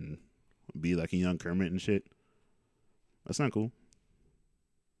lightsaber and be like a young Kermit and shit. That's not cool.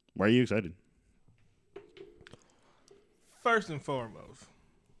 Why are you excited? First and foremost,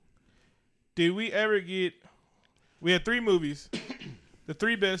 did we ever get... We had 3 movies.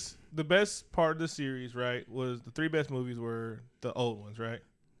 The best part of the series, right, was the 3 best movies were the old ones, right?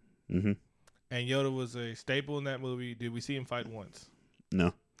 Mm-hmm. And Yoda was a staple in that movie. Did we see him fight once?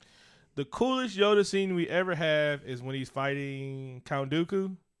 No. The coolest Yoda scene we ever have is when he's fighting Count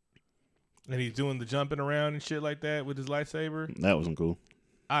Dooku. And he's doing the jumping around and shit like that with his lightsaber. That wasn't cool.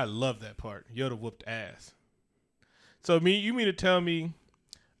 I love that part. Yoda whooped ass. So you mean to tell me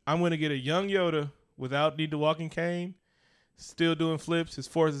I'm going to get a young Yoda without need to walking cane, still doing flips, his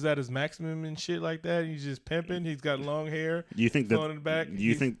force is at his maximum and shit like that. He's just pimping. He's got long hair. Do you think that? In the back. Do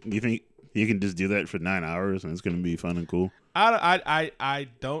you think you can just do that for 9 hours and it's going to be fun and cool?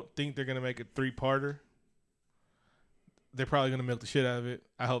 I don't think they're going to make a 3-parter. They're probably going to milk the shit out of it.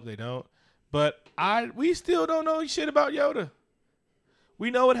 I hope they don't. But we still don't know shit about Yoda.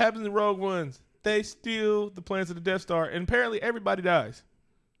 We know what happens in Rogue Ones. They steal the plans of the Death Star, and apparently everybody dies.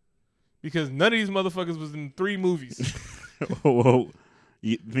 Because none of these motherfuckers was in 3 movies. Whoa.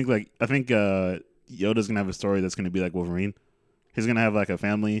 You think I think Yoda's gonna have a story that's gonna be like Wolverine. He's gonna have like a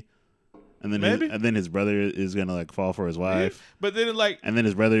family, and then his brother is gonna like fall for his wife. Yeah, but then and then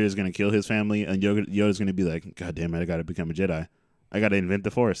his brother is gonna kill his family, and Yoda's gonna be like, God damn it, I gotta become a Jedi. I gotta invent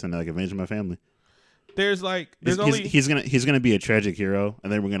the Force and like avenge my family. He's gonna be a tragic hero,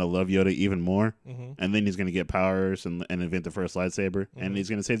 and then we're gonna love Yoda even more, mm-hmm. and then he's gonna get powers and invent the first lightsaber, mm-hmm. and he's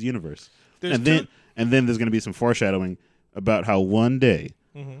gonna save the universe. And then there's gonna be some foreshadowing about how one day,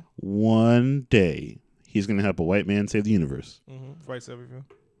 he's gonna help a white man save the universe. Mm-hmm. Right, Sevierville.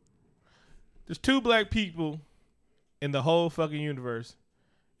 There's 2 black people in the whole fucking universe,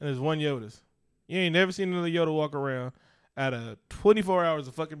 and there's 1 Yoda's. You ain't never seen another Yoda walk around out of 24 hours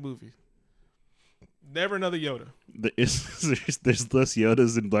of fucking movie. Never another Yoda. There's less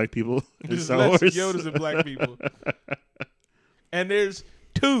Yodas than black people. There's less Yodas than black people. And there's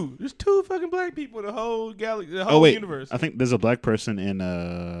 2. There's 2 fucking black people in the whole galaxy, the whole universe. I think there's a black person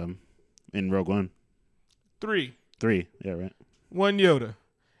in Rogue One. 3. 3. Yeah, right. 1 Yoda.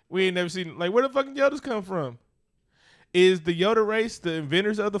 We ain't never seen where the fucking Yodas come from? Is the Yoda race the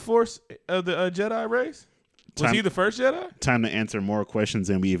inventors of the Force of the Jedi race? Was he the first Jedi? Time to answer more questions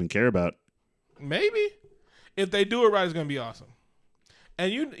than we even care about. Maybe. If they do it right, it's gonna be awesome.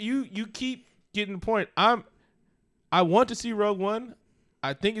 And you keep getting the point. I want to see Rogue One.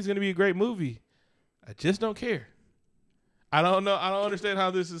 I think it's going to be a great movie. I just don't care. I don't know. I don't understand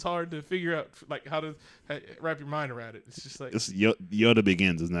how this is hard to figure out, like how to wrap your mind around it. It's just like Yoda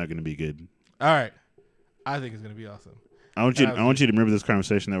Begins is not going to be good. all right. I think it's going to be awesome. I want you to remember this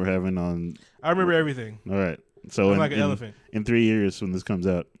conversation that we're having on. I remember everything. All right. So I'm like an elephant. In 3 years when this comes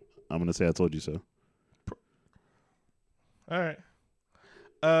out, I'm going to say I told you so. All right.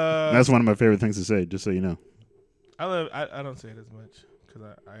 That's one of my favorite things to say, just so you know. I don't say it as much because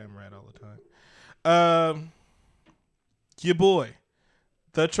I am right all the time. Your boy,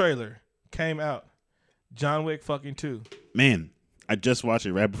 the trailer came out. John Wick fucking 2. Man, I just watched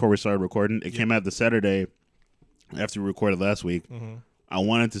it right before we started recording. It came out the Saturday after we recorded last week. Mm-hmm. I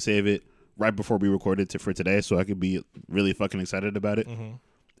wanted to save it right before we recorded for today so I could be really fucking excited about it. Mm-hmm.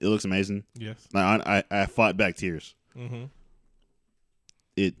 It looks amazing. Yes. I fought back tears. Mm-hmm.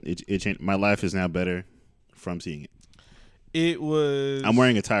 It changed. My life is now better from seeing it. It was. I'm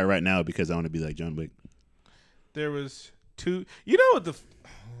wearing a tie right now because I want to be like John Wick. There was two. You know what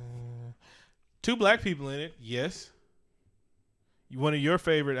two black people in it. Yes. One of your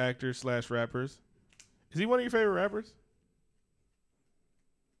favorite actors / rappers. Is he one of your favorite rappers?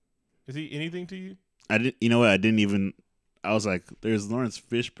 Is he anything to you? I didn't. You know what? I didn't even. I was like, "There's Lawrence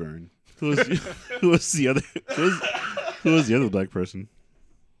Fishburne. Who was the other? Who was the other black person?"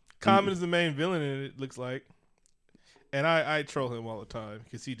 Common is the main villain in it. Looks like. And I troll him all the time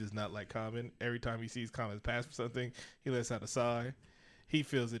because he does not like Common. Every time he sees Common pass for something, he lets out a sigh. He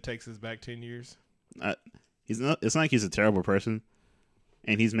feels it takes us back 10 years. He's not. It's not like he's a terrible person,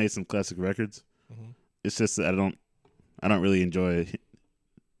 and he's made some classic records. Mm-hmm. It's just that I don't really enjoy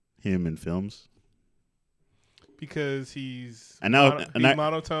him in films because he's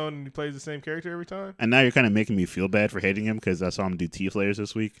monotone and he plays the same character every time. And now you're kind of making me feel bad for hating him because I saw him do T-flares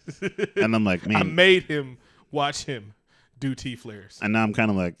this week, and I'm like, man, I made him watch him do T-flares. And now I'm kind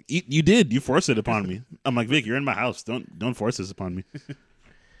of like, you did. You forced it upon me. I'm like, Vic, you're in my house. Don't force this upon me.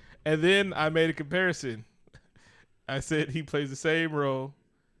 And then I made a comparison. I said he plays the same role.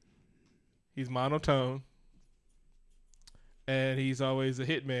 He's monotone. And he's always a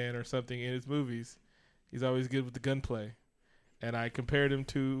hitman or something in his movies. He's always good with the gunplay. And I compared him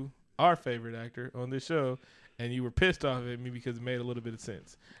to our favorite actor on this show. And you were pissed off at me because it made a little bit of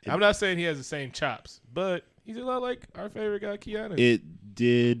sense. I'm not saying he has the same chops, but he's a lot like our favorite guy, Keanu.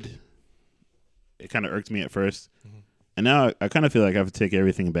 It kind of irked me at first. Mm-hmm. And now I kind of feel like I have to take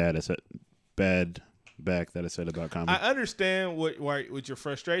everything bad back that I said about Common. I understand what your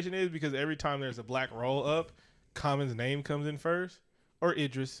frustration is because every time there's a black roll up, Common's name comes in first. Or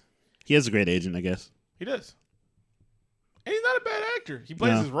Idris. He has a great agent, I guess. He does. And he's not a bad actor. He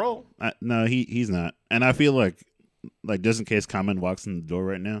plays his role. No, he's not. And I feel like just in case Common walks in the door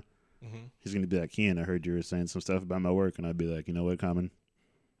right now, mm-hmm. he's going to be like, Kian, I heard you were saying some stuff about my work. And I'd be like, you know what, Common?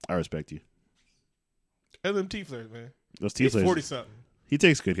 I respect you. And them T-flares, man. Those T-flares. He's 40-something. He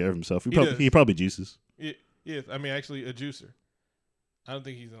takes good care of himself. He probably juices. Yes. I mean, actually, a juicer. I don't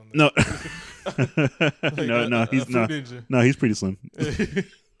think he's on that. No. No, he's not. Ninja. No, he's pretty slim.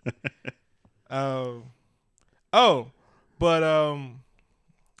 But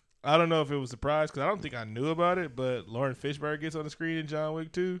I don't know if it was a surprise because I don't think I knew about it. But Lawrence Fishburne gets on the screen in John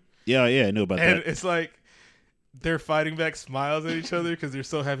Wick 2. Yeah, I knew about that. And it's like they're fighting back smiles at each other because they're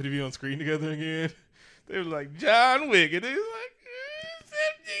so happy to be on screen together again. They were like John Wick, and he's like,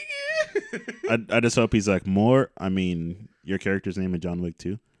 I just hope he's like more. I mean, your character's name in John Wick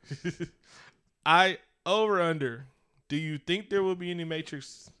 2. Over under. Do you think there will be any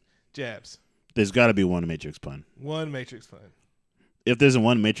Matrix jabs? There's got to be one Matrix pun. One Matrix pun. If there's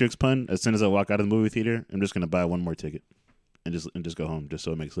one Matrix pun, as soon as I walk out of the movie theater, I'm just gonna buy one more ticket and just go home, just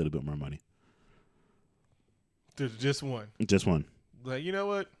so it makes a little bit more money. There's just one. Just one. Like, you know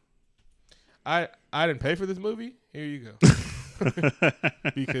what? I didn't pay for this movie. Here you go.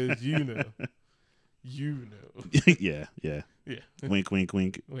 Because you know. Yeah. Wink, wink,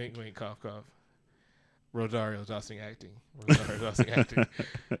 wink. Wink, wink, cough, cough. Rosario Dawson acting. One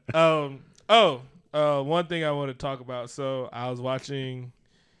thing I want to talk about. So I was watching,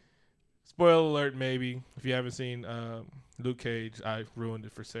 spoiler alert maybe, if you haven't seen Luke Cage, I ruined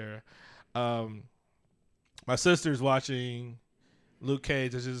it for Sarah. My sister's watching Luke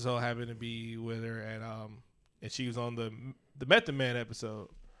Cage. I just so happened to be with her, and she was on the Method Man episode.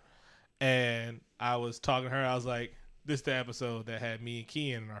 And I was talking to her. I was like, this is the episode that had me and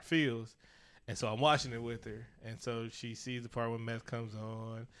Kian in our fields. And so I'm watching it with her. And so she sees the part when meth comes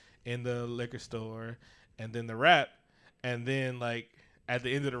on in the liquor store and then the rap. And then, like, at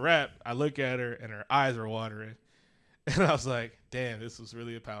the end of the rap, I look at her and her eyes are watering. And I was like, damn, this was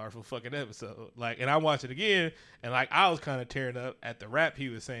really a powerful fucking episode. Like, and I watched it again, and like I was kind of tearing up at the rap he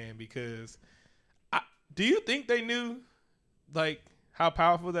was saying because, do you think they knew, like, how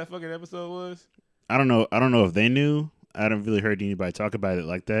powerful that fucking episode was? I don't know. I don't know if they knew. I haven't really heard anybody talk about it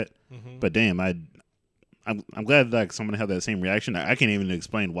like that. Mm-hmm. But damn, I'm glad like someone had that same reaction. I can't even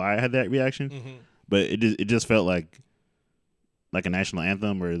explain why I had that reaction, Mm-hmm. but it just felt like a national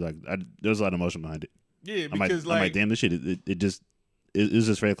anthem, or like there was a lot of emotion behind it. Yeah, I'm like, damn, this shit. It was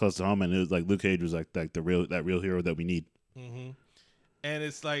just very close to home, and it was like Luke Cage was like the real hero that we need. Mm-hmm. And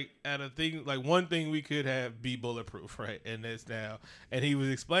it's like at a thing, like one thing we could have be bulletproof, right? And that's now. And he was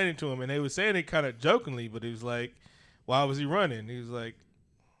explaining to him, and they were saying it kind of jokingly, but he was like, "Why was he running?" He was like,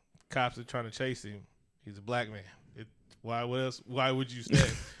 "Cops are trying to chase him. He's a black man. Why? What else? Why would you stay?"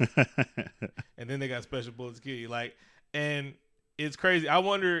 And then they got special bullets to kill you. Like, and it's crazy. I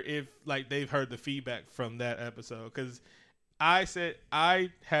wonder if like they've heard the feedback from that episode, because I said I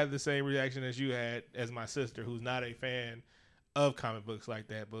had the same reaction as you had as my sister, who's not a fan of comic books like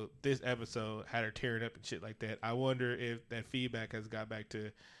that, but this episode had her tearing up and shit like that. I wonder if that feedback has got back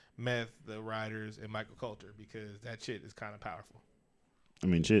to Meth, the writers, and Michael Coulter, because that shit is kind of powerful. I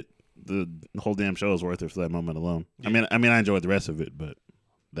mean, shit. The whole damn show is worth it for that moment alone. Yeah. I mean, I enjoyed the rest of it, but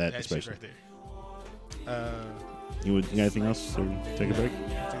that especially. Shit right there. You got anything else? So take a break.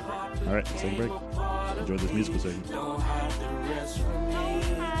 All right, take a break. Enjoy this musical segment. Don't hide the rest from me.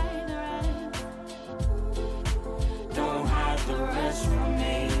 Don't hide the rest from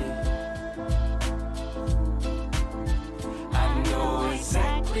me. I know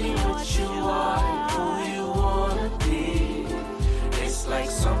exactly what you are and who you wanna be. It's like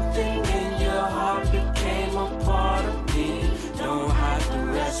something in your heart became a part of me. Don't hide the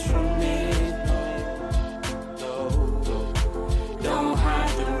rest from me. Don't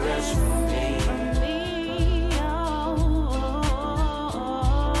hide the rest from me.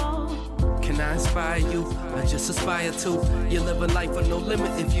 Can I inspire you? I just aspire to. You live a life with no limit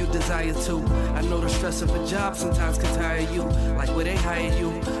if you desire to. I know the stress of a job sometimes can tire you. Like will they hire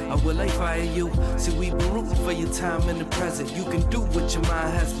you or will they fire you? See, we've been rooting for your time in the present. You can do what your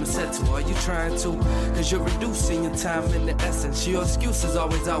mind has been set to. Are you trying to? Cause you're reducing your time in the essence. Your excuses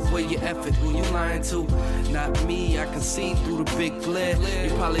always outweigh your effort. Who you lying to? Not me, I can see through the big glare.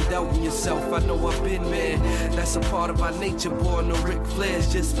 You probably doubting yourself, I know I've been there. That's a part of our nature, boy, no Ric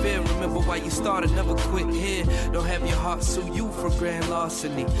Flair's just fear. Remember why you started, never quit here. Don't have your heart sue you for grand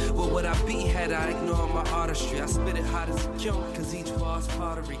larceny. What would I be had I ignored my artistry? I spit it hot as a kiln, cause each bar's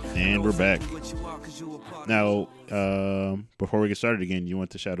pottery. And we're back. Now, before we get started again, you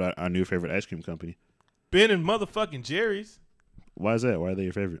want to shout out our new favorite ice cream company. Ben and motherfucking Jerry's, Why is that? Why are they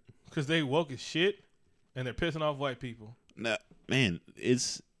your favorite? because they woke as shit and they're pissing off white people. Nah, man,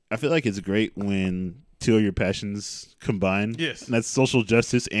 I feel like it's great when two of your passions combine. Yes. And that's social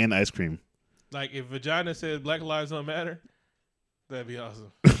justice and ice cream. Like if Vagina said Black Lives Don't Matter, that'd be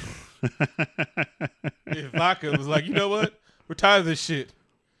awesome. If Vodka was like, you know what? We're tired of this shit.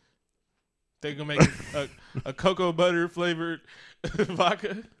 They gonna make a cocoa butter flavored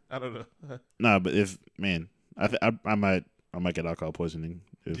vodka. I don't know. Nah, but I might get alcohol poisoning.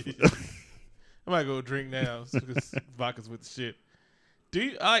 I might go drink now because vodka's with the shit. Do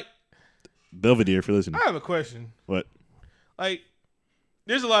you Belvedere, if you're listening. I have a question. What? Like,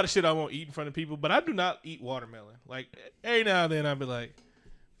 there's a lot of shit I won't eat in front of people, but I do not eat watermelon. Like, every now and then I'll be like,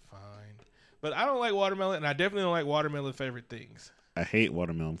 fine. But I don't like watermelon, and I definitely don't like watermelon favorite things. I hate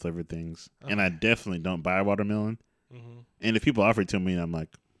watermelon flavored things, and I definitely don't buy watermelon. Mm-hmm. And if people offer it to me, I'm like,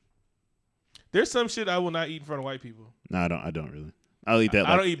 there's some shit I will not eat in front of white people. no, I don't really. I'll eat that.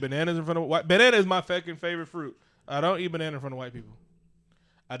 I don't eat bananas in front of white. Banana is my fucking favorite fruit. I don't eat banana in front of white people.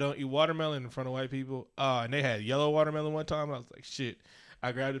 I don't eat watermelon in front of white people. And they had yellow watermelon one time. I was like, shit.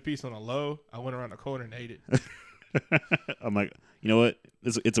 I grabbed a piece on a low. I went around the corner and ate it. I'm like, you know what?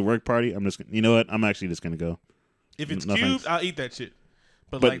 It's a work party. You know what? I'm actually just gonna go. If it's No cubed, thanks. I'll eat that shit.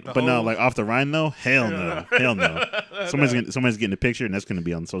 But No, like off the rind though, hell no, hell no. Someone's getting a picture, and that's gonna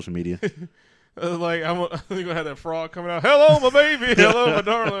be on social media. Like I'm gonna have that frog coming out. Hello, my baby. Hello, my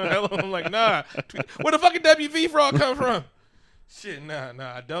darling. Hello. I'm like, nah. Where the fucking WV frog come from? Shit, nah.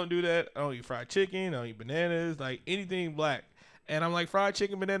 I don't do that. I don't eat fried chicken. I don't eat bananas. Like anything black. And I'm like, fried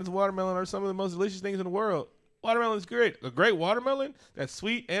chicken, bananas, watermelon are some of the most delicious things in the world. Watermelon is great. A great watermelon that's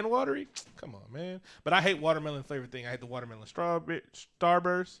sweet and watery. Come on, man. But I hate watermelon flavored thing. I hate the watermelon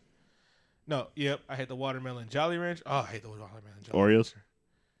Starburst. No, yep. I hate the watermelon Jolly Rancher. Oh, I hate the watermelon Jolly Oreos? Rancher.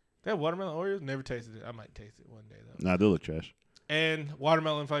 That watermelon Oreos? Never tasted it. I might taste it one day though. Nah, they look trash. And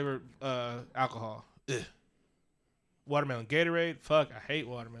watermelon flavored alcohol. Ugh. Watermelon Gatorade. Fuck, I hate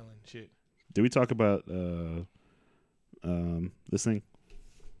watermelon shit. Did we talk about this thing?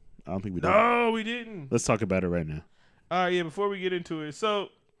 I don't think we did. No, we didn't. Let's talk about it right now. All right, yeah. Before we get into it, so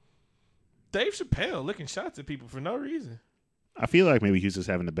Dave Chappelle licking shots at people for no reason. I feel like maybe he was just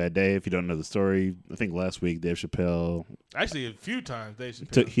having a bad day. If you don't know the story, I think last week Dave Chappelle Actually, a few times Dave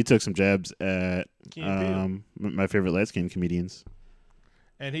Chappelle. he took some jabs at Key and Peele. my favorite light skinned comedians.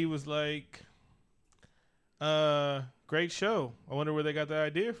 And he was like, great show. I wonder where they got the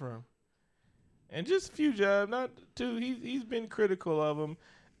idea from. And just a few jabs, not too. He's been critical of them.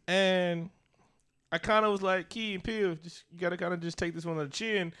 And I kind of was like, Key and Peele, you got to kind of just take this one on the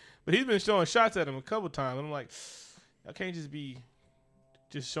chin. But he's been showing shots at him a couple times. And I'm like, I can't just be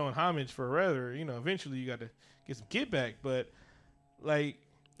just showing homage for rather. You know, eventually you got to get some get back. But, like,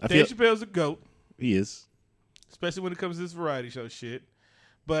 Dave Chappelle's a GOAT. He is. Especially when it comes to this variety show shit.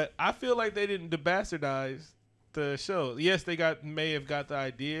 But I feel like they didn't bastardize the show. Yes, they may have got the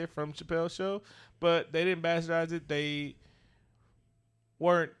idea from Chappelle's show, but they didn't bastardize it. They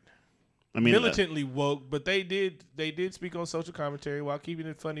weren't militantly woke, but they did speak on social commentary while keeping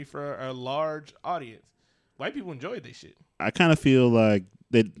it funny for a large audience. White people enjoyed this shit. I kind of feel like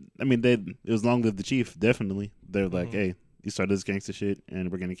it was Long Live the Chief, definitely. They're like, hey, you started this gangster shit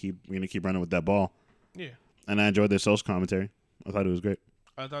and we're gonna keep running with that ball. Yeah. And I enjoyed their social commentary. I thought it was great.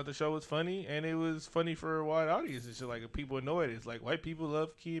 I thought the show was funny, and it was funny for a wide audience. It's just like people annoyed. It's like white people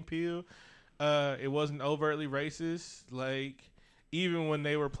love Key and Peele. It wasn't overtly racist. Like even when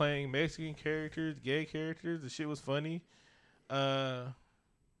they were playing Mexican characters, gay characters, the shit was funny. I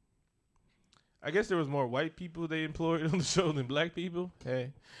guess there was more white people they employed on the show than black people.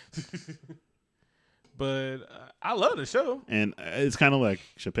 Hey, but I love the show. And it's kind of like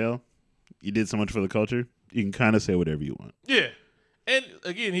Chappelle. You did so much for the culture. You can kind of say whatever you want. Yeah. And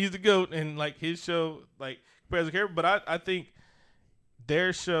again, he's the GOAT, and like his show, like compares to character. But I think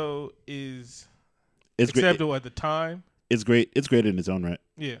their show is acceptable at the time. It's great. It's great in its own right.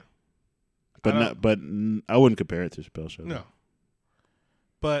 Yeah, but I wouldn't compare it to Chappelle's show. No,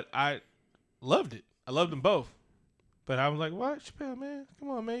 but I loved it. I loved them both. But I was like, "What, Chappelle, man? Come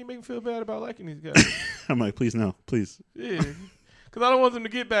on, man! You make me feel bad about liking these guys." I'm like, please no, please. Yeah, because I don't want them to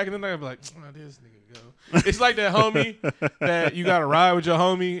get back, and then they're gonna be like, "Oh, this nigga go." It's like that homie that you got to ride with your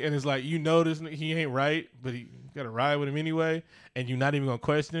homie, and it's like you know this he ain't right, but you got to ride with him anyway, and you're not even gonna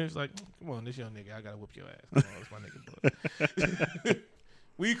question it. It's like, come on, this young nigga, I gotta whoop your ass. Come on, that's my nigga.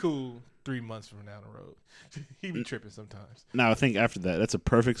 We cool 3 months from down the road. He be tripping sometimes. Now I think after that's a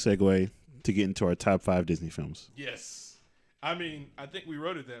perfect segue to get into our top 5 Disney films. Yes, I mean I think we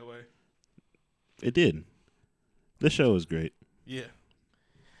wrote it that way. It did. This show is great. Yeah.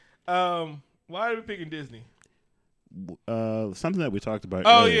 Why are we picking Disney? Something that we talked about.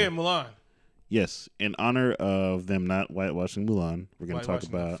 Oh earlier. yeah, Mulan. Yes, in honor of them not whitewashing Mulan, we're going to talk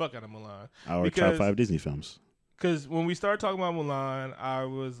about the fuck out of Mulan. our top 5 Disney films. Because when we started talking about Mulan, I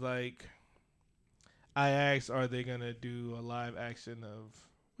was like, I asked, are they going to do a live action of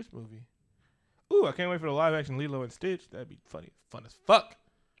which movie? Ooh, I can't wait for the live action Lilo and Stitch. That'd be fun as fuck.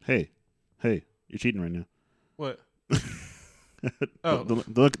 Hey, you're cheating right now. What? Oh,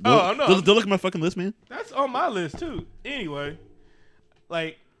 don't look at my fucking list, man. That's on my list too. Anyway,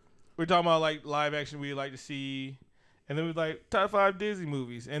 like we're talking about like live action we'd like to see, and then we're like top 5 Disney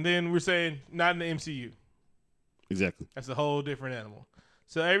movies, and then we're saying not in the MCU. Exactly. That's a whole different animal.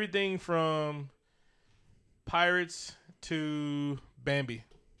 So everything from Pirates to Bambi.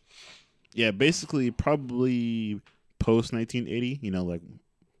 Yeah, basically probably post 1980. You know, like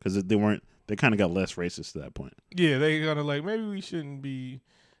because they kind of got less racist at that point. Yeah, they kind of like maybe we shouldn't be.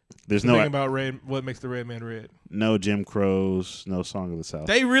 There's thinking about what makes the red man red. No Jim Crows, no Song of the South.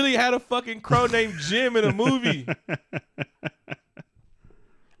 They really had a fucking crow named Jim in a movie.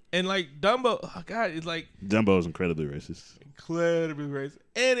 And like Dumbo, oh God, it's like Dumbo is incredibly racist. Incredibly racist,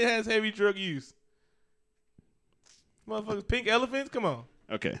 and it has heavy drug use. Motherfuckers, pink elephants, come on.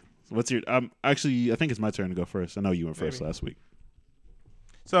 Okay, so what's your? Actually, I think it's my turn to go first. I know you went first last week.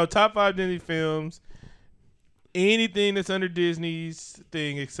 So top 5 Disney films. Anything that's under Disney's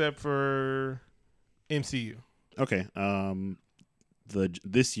thing except for MCU. Okay.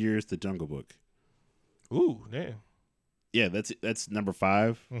 This year's The Jungle Book. Ooh, damn. Yeah, that's number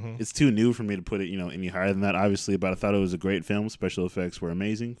 5. Mm-hmm. It's too new for me to put it, any higher than that, obviously. But I thought it was a great film. Special effects were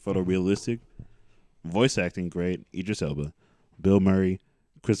amazing, photorealistic, voice acting great. Idris Elba, Bill Murray,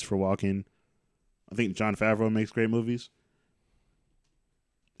 Christopher Walken. I think Jon Favreau makes great movies.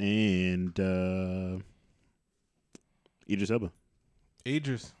 And Idris Elba.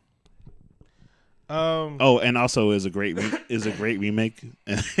 Idris. And also is a great remake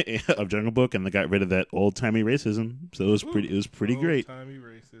of Jungle Book, and they got rid of that old timey racism. So it was pretty great. Old timey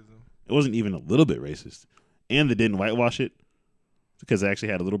racism. It wasn't even a little bit racist. and they didn't whitewash it because they actually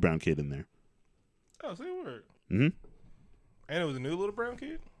had a little brown kid in there. Oh, say a word. Mm-hmm. And it was a new little brown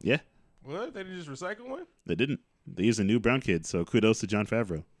kid? Yeah, What? They didn't just recycle one? they didn't. They used a new brown kid, so kudos to Jon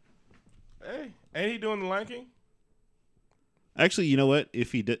Favreau. Hey, ain't he doing the Lion King? Actually, you know what?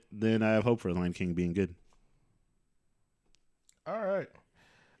 If he did, then I have hope for Lion King being good. All right.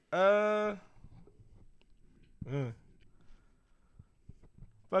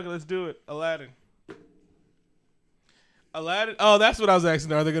 Fuck it, let's do it. Aladdin. Aladdin. Oh, that's what I was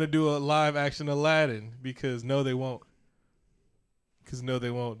asking. Are they gonna do a live action Aladdin? Because no, they won't.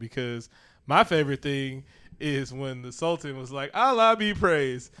 Because my favorite thing is when the Sultan was like, "Allah be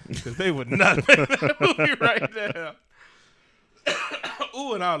praised," because they would not make that movie right now.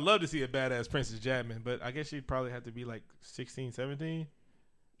 Ooh, and I'd love to see a badass Princess Jasmine, but I guess she'd probably have to be like 16, 17.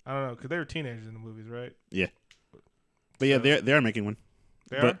 I don't know, because they were teenagers in the movies, right? Yeah, but yeah, they are making one.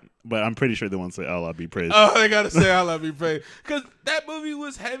 They But I'm pretty sure they won't say Allah be praised. Oh, they gotta say Allah be praised. Because that movie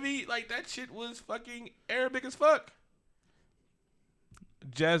was heavy. Like, that shit was fucking Arabic as fuck.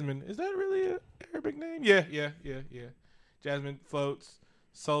 Jasmine. Is that really an Arabic name? Yeah. Jasmine floats.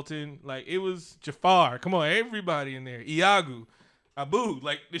 Sultan. Like, it was Jafar. Come on, everybody in there. Iago. Abu.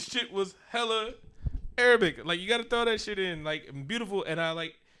 Like, this shit was hella Arabic. Like, you gotta throw that shit in. Like, beautiful. And I,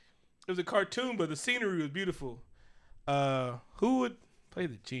 like, it was a cartoon, but the scenery was beautiful. Who would play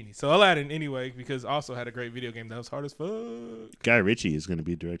the genie? So Aladdin, anyway, because also had a great video game that was hard as fuck. Guy Ritchie is going to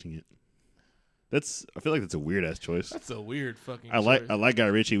be directing it. I feel like that's a weird ass choice. That's a weird fucking. I like Guy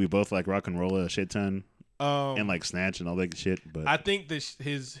Ritchie. We both like Rock and Roll a shit ton, and like Snatch and all that shit. But I think that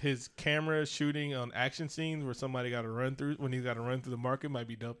his camera shooting on action scenes where somebody got to run through the market might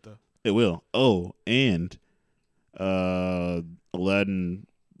be dope though. it will. Oh, and Aladdin.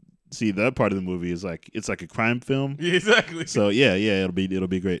 See, that part of the movie is like it's like a crime film. Yeah, exactly. So yeah, it'll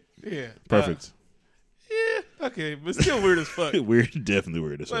be great. Yeah, Perfect. Yeah, okay, but still weird as fuck. Weird, definitely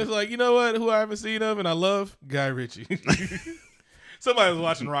weird as So fuck. it's like, you know what? Who I haven't seen of and I love? Guy Ritchie. Somebody was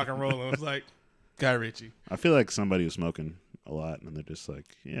watching Rock and Roll and was like, Guy Ritchie. I feel like somebody was smoking a lot, and they're just like,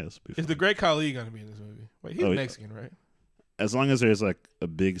 yeah, this will be fun. Is the Great Khali going to be in this movie? Wait, he's Oh, yeah. Mexican, right? As long as there's like a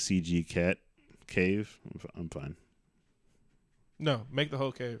big CG cat cave, I'm fine. No, make the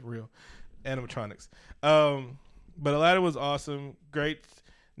whole cave real. Animatronics. But Aladdin was awesome. Great.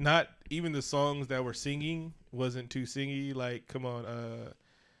 Not even the songs that were singing wasn't too singy. Like, come on.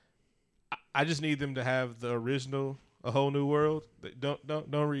 I just need them to have the original A Whole New World.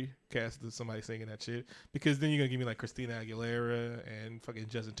 Don't recast somebody singing that shit, because then you're gonna give me like Christina Aguilera and fucking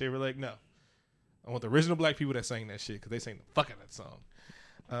Justin Timberlake. No, I want the original black people that sang that shit, because they sang the fuck out of that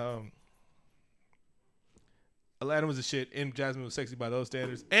song. Aladdin was a shit, and Jasmine was sexy by those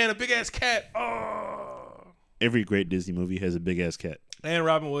standards, and a big ass cat. Oh, Every great Disney movie has a big ass cat. and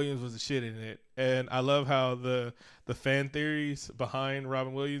Robin Williams was the shit in it, and I love how the fan theories behind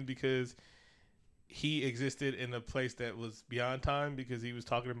Robin Williams, because he existed in a place that was beyond time, because he was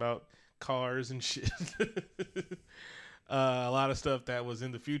talking about cars and shit. A lot of stuff that was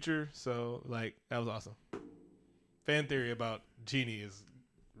in the future. So, like, that was awesome. Fan theory about Genie is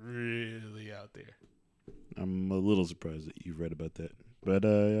really out there. I'm a little surprised that you've read about that, but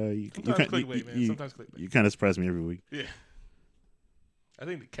Sometimes clickbait, man. Sometimes clickbait. You kind of surprise me every week. Yeah. I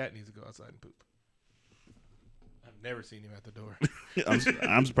think the cat needs to go outside and poop. I've never seen him at the door.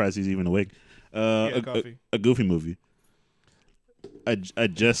 I'm surprised he's even awake. Coffee. A Goofy movie. I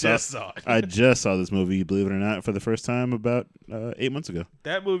just saw it. I just saw this movie, believe it or not, for the first time about 8 months ago.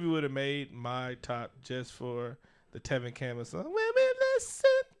 That movie would have made my top just for the Tevin Campbell song. When we listen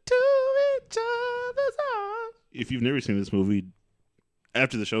to each other's arms. If you've never seen this movie,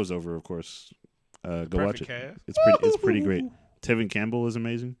 after the show's over, of course, go watch it. Cast. It's pretty great. Tevin Campbell is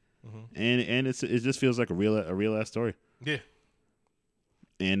amazing, and it just feels like a real ass story. Yeah.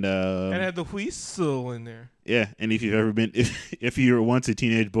 And And it had the whistle in there. yeah, and if you've ever been if you were once a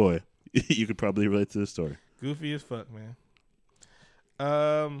teenage boy, you could probably relate to this story. Goofy as fuck, man.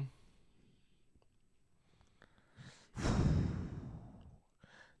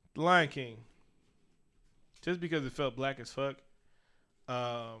 The Lion King. Just because it felt black as fuck,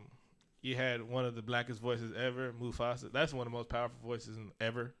 you had one of the blackest voices ever, Mufasa. That's one of the most powerful voices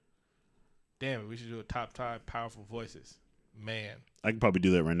ever. Damn it, we should do a top 5 powerful voices. Man. I could probably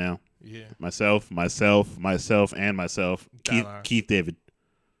do that right now. Yeah. Myself, and myself. Dialogue. Keith David.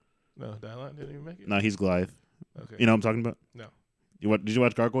 No, Dialogue didn't even make it. No, he's Goliath. Okay. You know what I'm talking about? No. Did you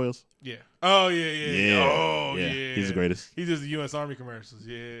watch Gargoyles? Yeah. Oh, yeah. Oh, yeah. He's the greatest. He does the U.S. Army commercials.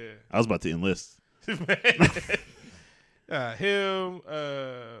 Yeah. I was about to enlist. Him,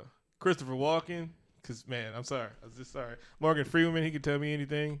 Christopher Walken. Because, man, I'm sorry. I was just sorry. Morgan Freeman, he could tell me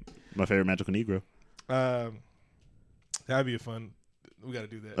anything. My favorite magical Negro. That'd be a fun. We got to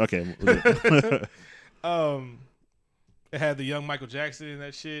do that. Okay. It had the young Michael Jackson in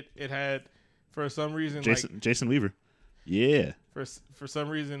that shit. It had, for some reason, Jason Weaver. Yeah. for some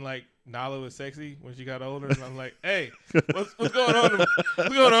reason, like Nala was sexy when she got older, and I'm like, hey, what's going on?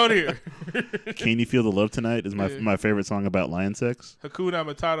 What's going on here? Can You Feel the Love Tonight is Yeah. my favorite song about lion sex. Hakuna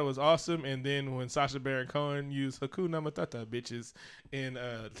Matata was awesome, and then when Sacha Baron Cohen used Hakuna Matata bitches in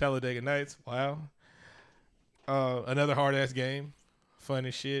Talladega Nights, wow. Another hard ass game, fun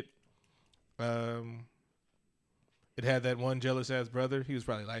as shit. It had that one jealous ass brother. He was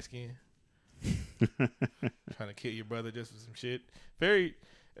probably light skinned, trying to kill your brother just for some shit.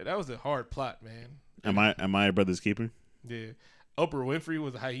 That was a hard plot, man. Am I a brother's keeper? Yeah, Oprah Winfrey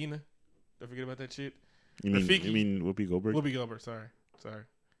was a hyena. Don't forget about that shit. You Rafiki. mean Whoopi Goldberg? Whoopi Goldberg. Sorry.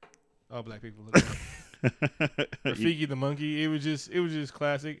 All black people. Look Rafiki the monkey. It was just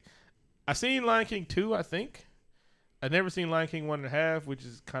classic. I seen Lion King 2, I think. I never seen Lion King 1.5, which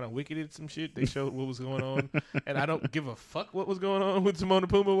is kind of wicked some shit. They showed what was going on, and I don't give a fuck what was going on with Timon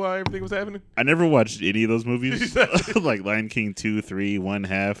and Pumbaa while everything was happening. I never watched any of those movies, like Lion King 2, 3,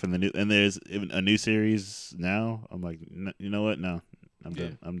 1/2, and there's a new series now. I'm like, you know what? No, I'm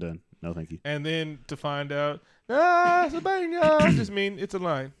done. I'm done. No, thank you. And then to find out, just mean it's a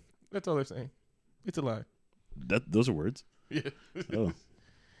line. That's all they're saying. It's a line. Those are words. Yeah.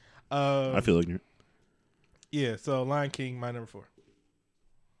 Oh, I feel ignorant. Yeah. So Lion King, my number 4.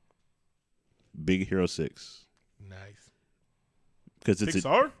 Big Hero 6. Nice. Because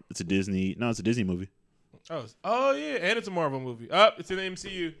Pixar? it's a Disney. No, it's a Disney movie. Oh yeah, and it's a Marvel movie. It's in the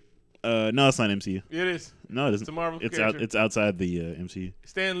MCU. No, it's not MCU. It is. No, it isn't. It's a Marvel It's character. It's outside the MCU.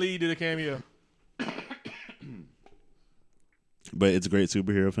 Stan Lee did a cameo. But it's a great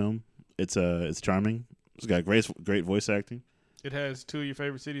superhero film. It's charming. It's got great voice acting. It has 2 of your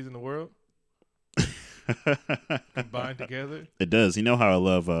favorite cities in the world combined together. It does. You know how I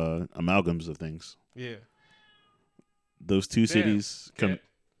love amalgams of things. Yeah. Those two cities come. Cat,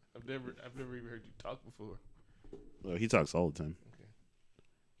 I've never even heard you talk before. Well, he talks all the time. Okay.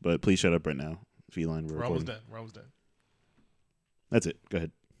 But please shut up right now, Feline. We're almost done. That's it. Go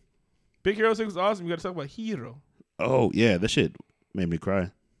ahead. Big Hero 6 was awesome. You got to talk about Hero. Oh yeah, that shit made me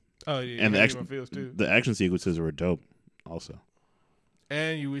cry. Oh yeah, And too. the action sequences were dope. Also,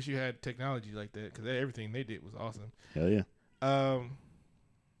 And you wish you had technology like that because everything they did was awesome. hell yeah.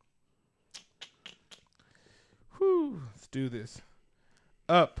 Let's do this.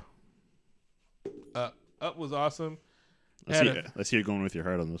 Up was awesome. Let's hear you going with your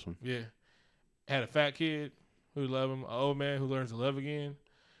heart on this one. Yeah. Had a fat kid who loved him, an old man who learns to love again.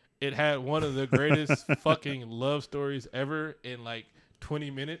 It had one of the greatest fucking love stories ever in like 20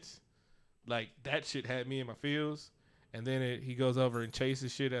 minutes. Like that shit had me in my feels. And then he goes over and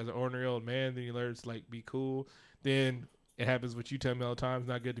chases shit as an ordinary old man. Then he learns to like be cool. Then it happens what you tell me all the time. It's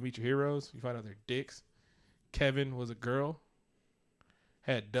not good to meet your heroes. You find out they're dicks. Kevin was a girl.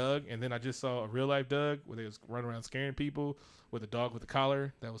 Had Doug, and then I just saw a real life Doug where they was running around scaring people with a dog with a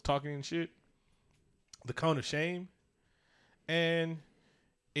collar that was talking and shit. The Cone of Shame. And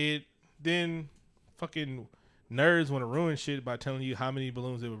it then fucking nerds want to ruin shit by telling you how many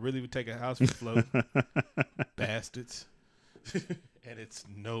balloons it would take a house to float. Bastards. And it's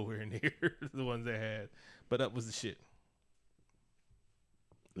nowhere near the ones they had. But that was the shit.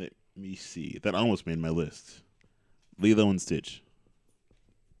 Let me see. That almost made my list. Lilo and Stitch.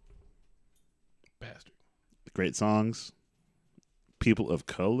 Bastard. Great songs. People of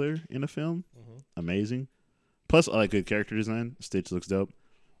color in a film. Mm-hmm. Amazing. Plus, I like good character design. Stitch looks dope.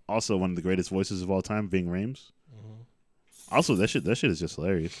 Also, one of the greatest voices of all time, Ving Rhames. Mm-hmm. Also, that shit is just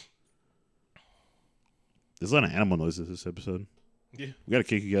hilarious. There's a lot of animal noises this episode. Yeah. We gotta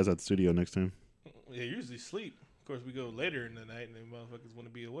kick you guys out the studio next time. Yeah, usually sleep. Of course, we go later in the night and then motherfuckers want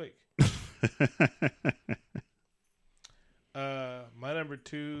to be awake. My number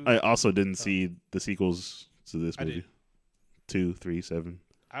 2. I also didn't see the sequels to this I movie. did. 2, 3, 7.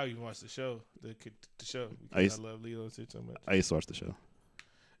 I even watched the show, the show, I because used- I love Lilo and Stitch so much. I used to watch the show.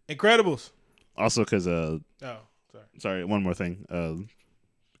 Incredibles. Also, because Oh, sorry. sorry, one more thing.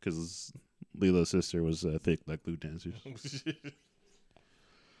 Because Lilo's sister was thick like Lou dancers.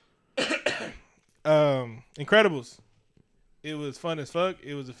 Incredibles. It was fun as fuck.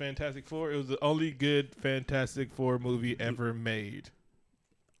 It was a Fantastic Four. It was the only good Fantastic Four movie ever made.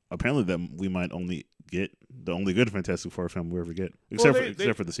 Apparently, that we might only get the only good Fantastic Four film we ever get,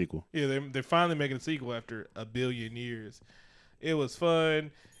 except for the sequel. Yeah, they're finally making a sequel after a billion years. It was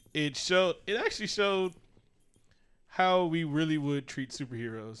fun. It actually showed how we really would treat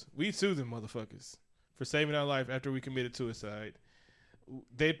superheroes. We sue them motherfuckers for saving our life after we committed suicide.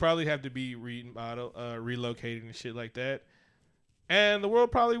 they'd probably have to be relocated and shit like that. And the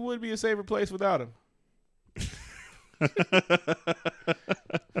world probably would be a safer place without him.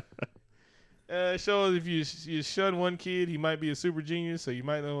 Shows if you shun one kid, he might be a super genius, so you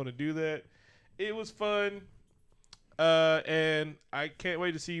might not want to do that. It was fun. And I can't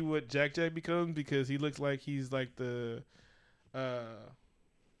wait to see what Jack becomes because he looks like he's like the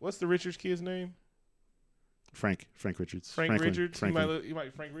what's the Richards kid's name? Frank Richards. Franklin Richards. Franklin. He might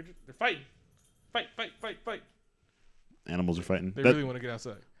be Frank Richards. They're fighting. Fight. Animals are fighting. They really want to get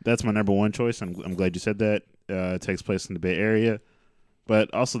outside. That's my number one choice. I'm glad you said that. It takes place in the Bay Area.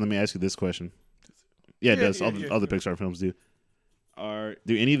 But also, let me ask you this question. Yeah, it does. All the Pixar films do.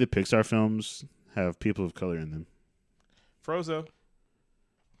 Do any of the Pixar films have people of color in them? Frozo.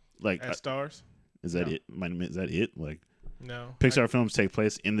 Like as stars. Is that it? Is that it? Like no. Pixar films take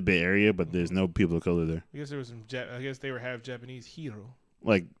place in the Bay Area, but there's no people of color there. I guess there was some. I guess they were half Japanese hero.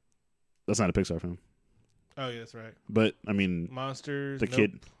 Like that's not a Pixar film. Oh yeah, that's right. But I mean, Monsters.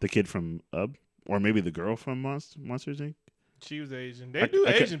 The kid from Up, or maybe the girl from Monsters Inc. She was Asian. They do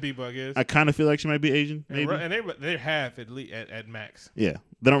Asian people, I guess. I kind of feel like she might be Asian, maybe. And they're half at least at max. Yeah,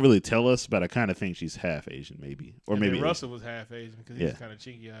 they don't really tell us, but I kind of think she's half Asian, maybe, or and maybe Russell was half Asian because he's kind of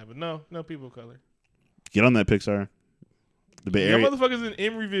cheeky eyed. But no people of color. Get on that, Pixar. The Bay Area. Motherfuckers in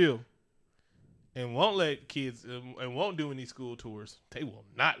Emeryville and won't let kids and won't do any school tours. They will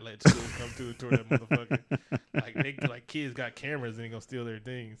not let schools come to a tour that motherfucker. Like kids got cameras and they gonna steal their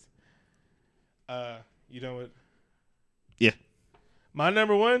things. You know what? Yeah. My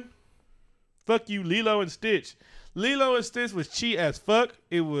number one, fuck you, Lilo and Stitch. Lilo and Stitch was cheap as fuck.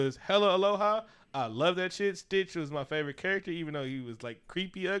 It was hella aloha. I love that shit. Stitch was my favorite character, even though he was like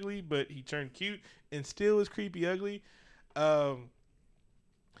creepy ugly, but he turned cute and still was creepy ugly. There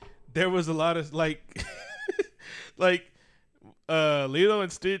was a lot of like Lilo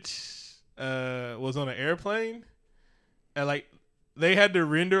and Stitch was on an airplane and like they had to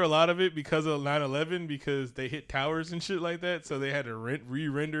render a lot of it because of 9/11 because they hit towers and shit like that. So they had to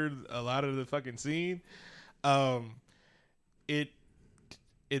re-render a lot of the fucking scene. It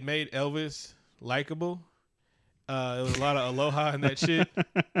made Elvis likable. There was a lot of aloha in that shit.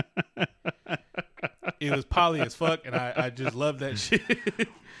 It was poly as fuck, and I just love that shit.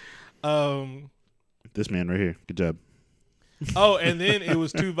 This man right here. Good job. Oh, and then it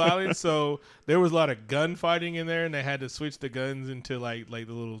was too violent, so there was a lot of gunfighting in there, and they had to switch the guns into like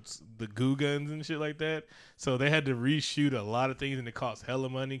the goo guns and shit like that. So they had to reshoot a lot of things, and it cost hella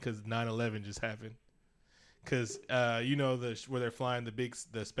money because 9/11 just happened. Because where they're flying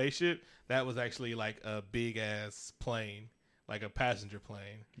the spaceship, that was actually like a big ass plane, like a passenger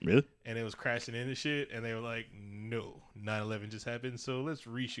plane. Really? And it was crashing into shit, and they were like, "No, 9/11 just happened, so let's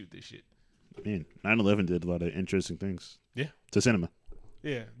reshoot this shit." Man, 9/11 did a lot of interesting things. Yeah. To cinema.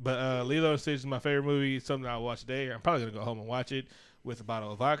 Yeah, but Lilo and Stitch is my favorite movie. It's something I'll watch today. I'm probably going to go home and watch it with a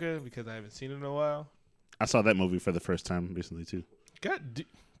bottle of vodka because I haven't seen it in a while. I saw that movie for the first time recently, too. God,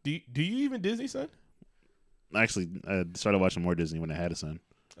 do you even Disney, son? Actually, I started watching more Disney when I had a son.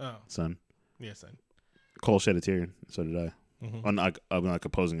 Oh. Son. Yeah, son. Cole shed a tear, so did I. Mm-hmm. On like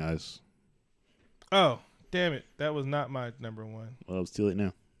opposing eyes. Oh, damn it. That was not my number one. Well, it's too late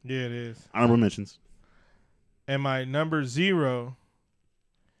now. Yeah, it is. Honorable mentions. And my number 0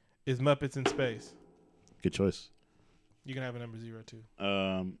 is Muppets in Space. Good choice. You can have a number 0 too.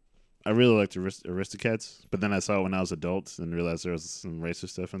 I really liked Aristocats, but then I saw it when I was adult and realized there was some racist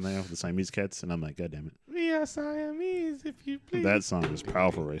stuff in there with the Siamese cats, and I'm like, God damn it. We are Siamese, if you please. That song is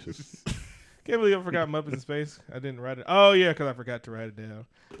powerful racist. Can't believe I forgot Muppets in Space. I didn't write it. Oh, yeah, because I forgot to write it down.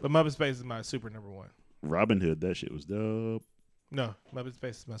 But Muppets in Space is my super number 1. Robin Hood, that shit was dope. No, Muppets in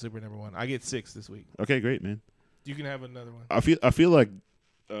Space is my super number 1. I get 6 this week. Okay, great, man. You can have another one. I feel like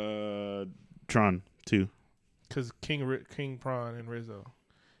Tron too. Because King Prawn and Rizzo.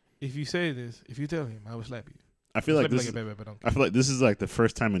 If you say this, if you tell him, I will slap you. I feel like this. Like a baby, but don't I feel like this is like the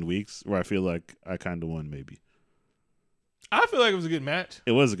first time in weeks where I feel like I kind of won. Maybe I feel like it was a good match.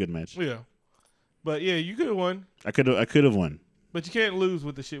 it was a good match. Yeah, but yeah, you could have won. I could have won. But you can't lose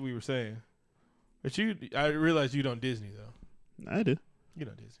with the shit we were saying. But I realize you don't Disney though. I do. You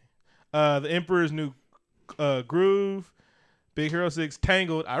don't Disney. The Emperor's New Groove, Big Hero 6,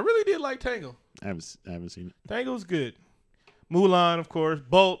 Tangled. I really did like Tangled. I haven't seen it. Tangled was good. Mulan, of course.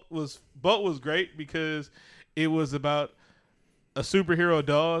 Bolt was great because it was about a superhero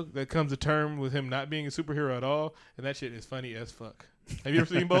dog that comes to term with him not being a superhero at all, and that shit is funny as fuck. Have you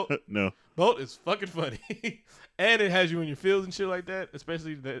ever seen Bolt? No. Bolt is fucking funny. And it has you in your feels and shit like that,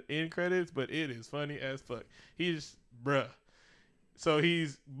 especially the end credits, but it is funny as fuck. He's, bruh. So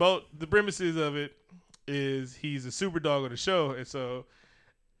he's Bolt. The premises of it is he's a super dog on the show, and so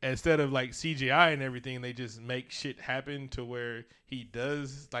instead of like CGI and everything, they just make shit happen to where he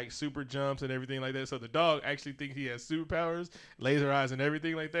does like super jumps and everything like that. So the dog actually thinks he has superpowers, laser eyes and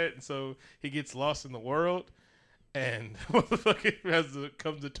everything like that. And so he gets lost in the world and motherfucker has to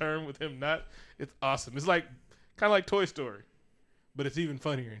come to term with him not. It's awesome. It's like kind of like Toy Story, but it's even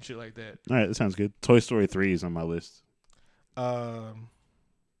funnier and shit like that. All right, that sounds good. Toy Story 3 is on my list.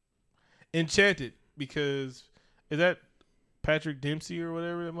 Enchanted, because is that Patrick Dempsey or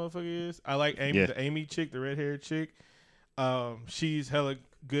whatever that motherfucker is? I like Amy, the Amy chick, the red haired chick. She's hella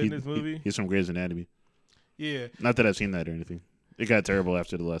good in this movie. He's from Grey's Anatomy. Yeah. Not that I've seen that or anything. It got terrible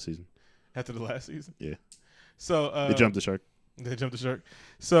after the last season. After the last season? Yeah. So they jumped the shark. They jumped the shark.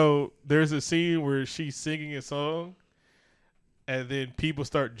 So there's a scene where she's singing a song, and then people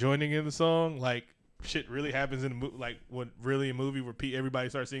start joining in the song. Like shit really happens in a movie, like when really a movie where everybody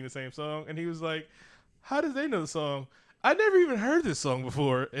starts singing the same song. And he was like, "How did they know the song? I never even heard this song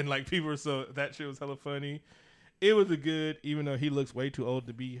before." And like people were that shit was hella funny. It was a good, even though he looks way too old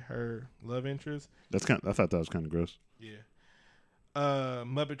to be her love interest. I thought that was kind of gross. Yeah.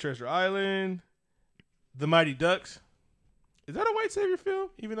 Muppet Treasure Island, The Mighty Ducks. Is that a white savior film?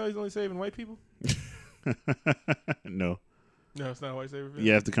 Even though he's only saving white people? No. No, it's not a white savior film.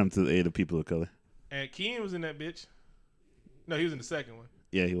 You have to come to the aid of people of color. And Keen was in that bitch. No, he was in the second one.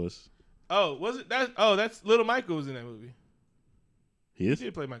 Yeah, he was. Oh, was it that? Oh, that's Little Michael was in that movie. He is? He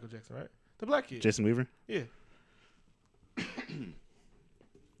did play Michael Jackson, right? The black kid. Jason Weaver? Yeah.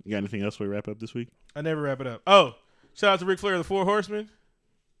 You got anything else before we wrap up this week? I never wrap it up. Oh, shout out to Ric Flair, the Four Horsemen.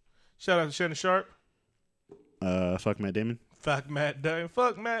 Shout out to Shannon Sharp. Fuck Matt Damon. Fuck Matt Damon.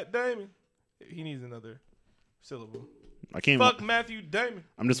 Fuck Matt Damon. He needs another syllable. I can't. Fuck Matthew Damon.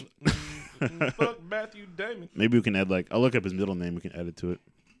 I'm just. Fuck Matthew Damon. Maybe we can add I'll look up his middle name. We can add it to it.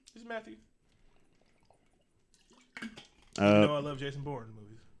 It's Matthew. You know I love Jason Bourne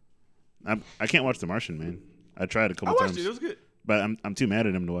movies. I can't watch The Martian, man. I tried a couple I watched times. it. It was good. But I'm too mad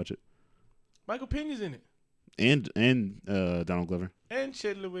at him to watch it. Michael Pena's in it. And Donald Glover. And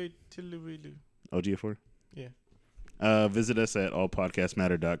Chedleway Tilleway. OG4. Yeah. Visit us at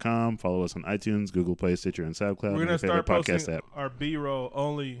allpodcastmatter.com. Follow us on iTunes, Google Play, Stitcher, and SoundCloud. We're going to start posting podcast app. our B-roll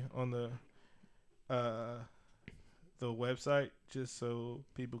only on the website, just so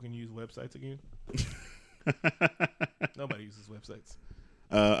people can use websites again. Nobody uses websites.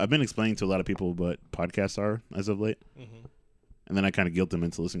 I've been explaining to a lot of people what podcasts are as of late. Mm-hmm. And then I kind of guilt them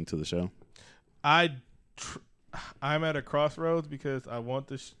into listening to the show. I'm at a crossroads because I want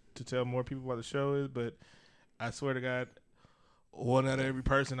to tell more people what the show is, but I swear to God, one out of every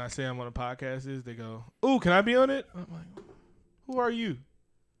person I say I'm on a podcast they go, "Ooh, can I be on it?" I'm like, "Who are you?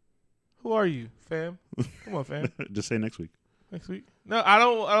 Who are you, fam? Come on, fam." Just say next week. Next week? No, I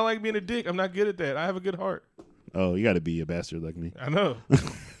don't like being a dick. I'm not good at that. I have a good heart. Oh, you got to be a bastard like me. I know.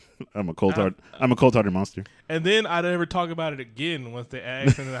 I'm a cold-hearted monster. And then I never talk about it again once they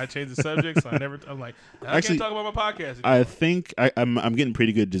ask, and then I change the subject. So I'm like, I can't talk about my podcast anymore. I think I'm getting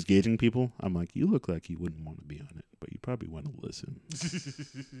pretty good at just gauging people. I'm like, you look like you wouldn't want to be on it, but you probably want to listen.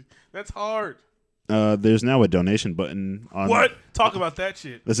 That's hard. There's now a donation button on what? Talk about that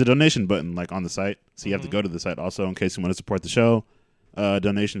shit. There's a donation button on the site, so you have to go to the site also in case you want to support the show.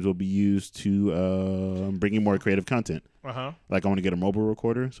 Donations will be used to bring you more creative content. Uh-huh. Like I want to get a mobile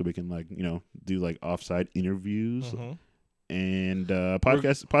recorder so we can do off-site interviews. Mm-hmm. And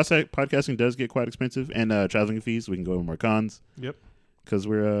podcasting does get quite expensive, and traveling fees. We can go over more cons. Yep. Because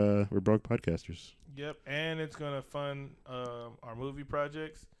we're broke podcasters. Yep, and it's gonna fund our movie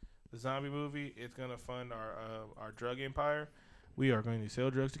projects. The zombie movie. It's gonna fund our drug empire. We are going to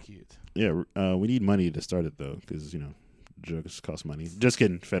sell drugs to kids. Yeah, we need money to start it though, because drugs cost money. Just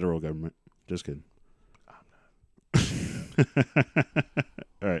kidding, federal government. Just kidding. I'm not.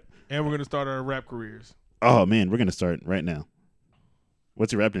 All right. And we're gonna start our rap careers. Oh man, we're gonna start right now.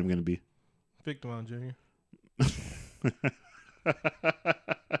 What's your rap name gonna be? Victimon Jr.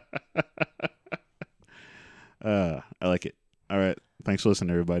 I like it. All right. Thanks for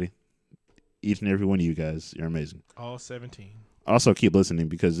listening, everybody. Each and every one of you guys, you're amazing. All 17. Also, keep listening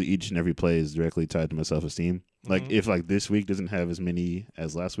because each and every play is directly tied to my self-esteem. Like, if this week doesn't have as many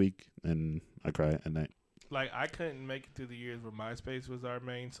as last week, then I cry at night. Like, I couldn't make it through the years where MySpace was our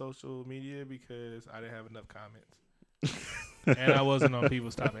main social media because I didn't have enough comments. And I wasn't on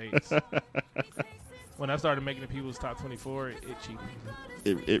people's top 8s. When I started making the people's top 24, it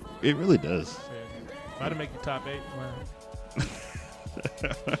cheapened. It really does. Yeah. If I didn't make the top 8, wow.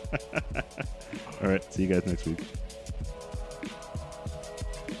 All right. See you guys next week.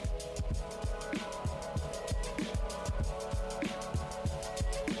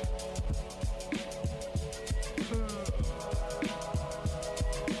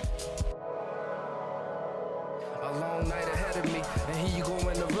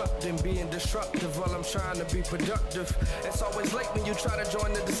 being disruptive while I'm trying to be productive. It's always late when you try to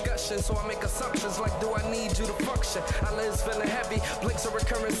join the discussion, so I make assumptions like, do I need you to function? Eyelids feeling heavy, blinks are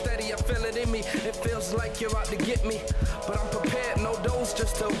recurring steady, I feel it in me. It feels like you're out to get me, but I'm prepared, no dose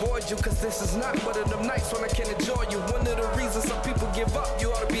just to avoid you, cause this is not one of them nights when I can enjoy you. One of the reasons some people give up,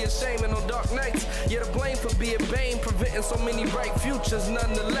 you ought to be ashamed in on dark nights. You're to blame for being bane, preventing so many bright futures.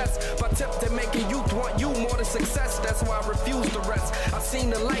 Nonetheless, my tip to making youth want you more than success. That's why I refuse to rest. I've seen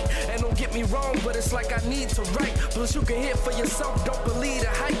the light, and don't get me wrong, but it's like I need to write. Plus you can hear for yourself, don't believe the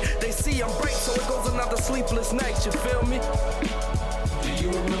hype. They see I'm bright, so it goes another sleepless night, you feel me? Do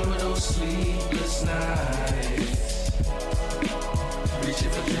you remember those sleepless nights?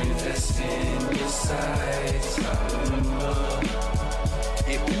 Reaching for dreams that's in your sights. I remember.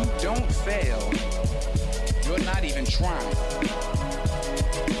 If you don't fail, you're not even trying.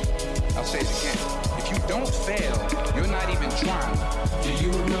 I'll say it again. If you don't fail, you're not even trying. Do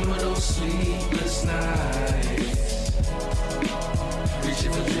you remember those sleepless nights?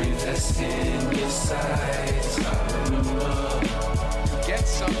 Reaching for dreams that's in your sights. I remember. To get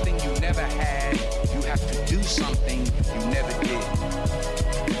something you never had, you have to do something you never did.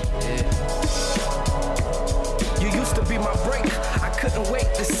 Yeah. You used to be my break. I couldn't wait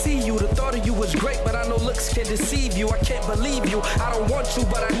to see you. The thought of you was great, but I know looks can deceive you. I can't believe you. I don't want you,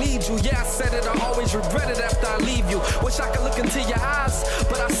 but I need you. Yeah, I said it, I always regret it after I leave you. Wish I could look into your eyes,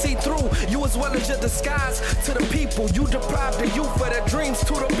 but I see through you as well as your disguise. To the people, you deprived the youth of their dreams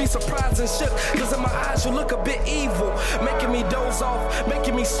too. Don't be surprised and shook, cause in my eyes you look a bit evil. Making me doze off,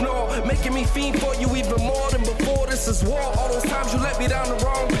 making me snore, making me fiend for you even more than before. This is war. All those times you let me down the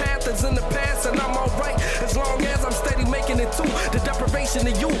wrong path is in the past, and I'm alright as long as I'm steady making it too. The deprivation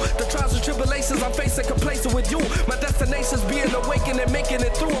of you, the trials and tribulations I'm facing complacent with you. My destination's being awakened and making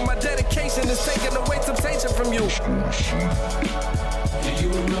it through, and my dedication is taking away temptation from you. Do you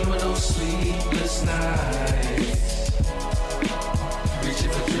remember those sleepless nights?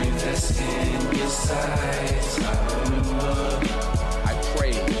 Reaching for dreams that's in your sights. I remember. I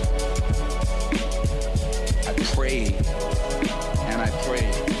prayed, and I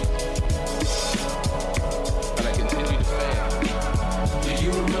prayed. But I continue to fail. Do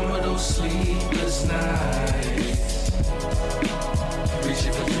you remember those sleepless nights?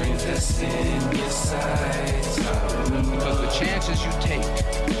 Reaching for dreams that's in your sights. I remember. Because the chances you take,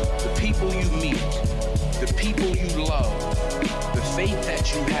 the people you meet, the people you love, the faith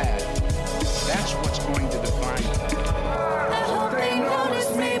that you have, that's what's going to define you. I hope they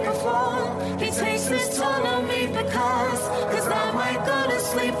noticed me before he takes this toll on me because I might go to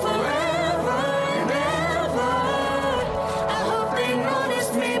sleep forever and ever. I hope they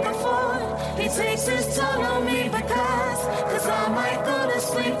noticed me before he takes this toll on me because I might go to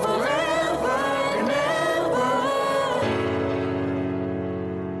sleep forever and ever.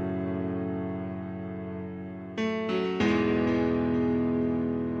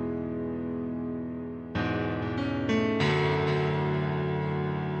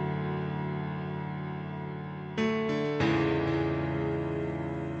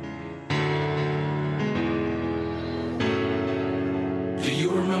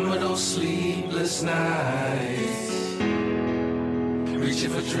 Remember those sleepless nights, reaching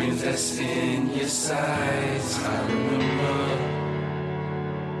for dreams that's in your sights. I remember.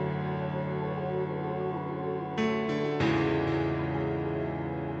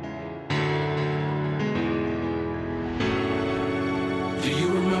 Do you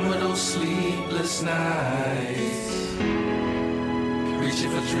remember those sleepless nights,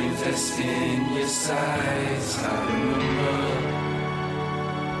 reaching for dreams that's in your sights? I remember.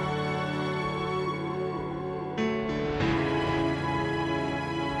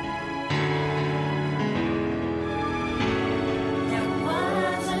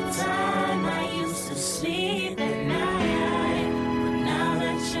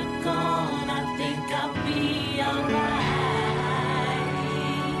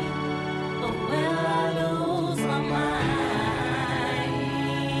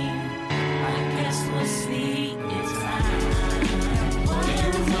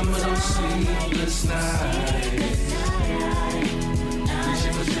 Sleepless nights,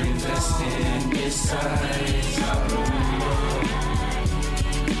 reaching for dreams that's in your sights. I remember.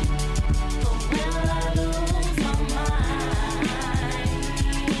 Will I lose my mind?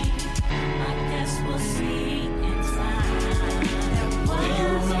 I guess we'll see in time. Do you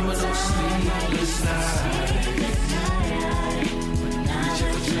remember those sleepless nights,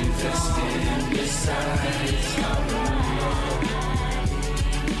 reaching for dreams that's in your sights? I remember.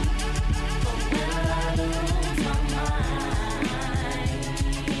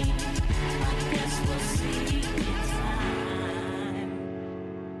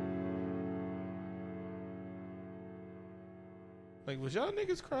 was y'all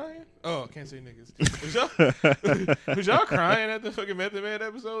niggas crying? Oh, I can't say niggas. Was y'all crying at the fucking Method Man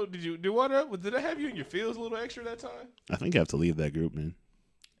episode? Did that have you in your feels a little extra that time? I think I have to leave that group, man.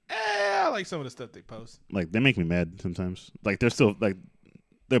 I like some of the stuff they post. Like, they make me mad sometimes. Like, they're still, like,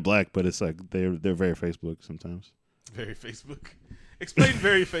 they're black, but it's like they're very Facebook sometimes. Very Facebook. Explain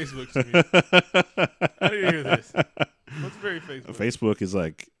very Facebook to me. I didn't hear this. What's very Facebook? Facebook is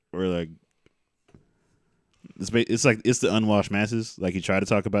like, or like, it's like, it's the unwashed masses. Like, you try to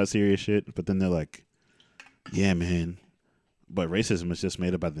talk about serious shit, but then they're like, yeah, man, but racism is just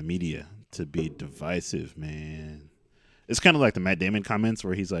made up by the media to be divisive, man. It's kind of like the Matt Damon comments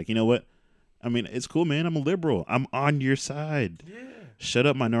where he's like, you know what? I mean, it's cool, man. I'm a liberal. I'm on your side. Yeah. Shut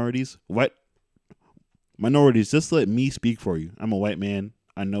up, minorities. What? Minorities, just let me speak for you. I'm a white man.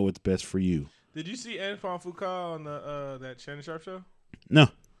 I know what's best for you. Did you see Antoine Foucault on the that Shannon Sharp show? No.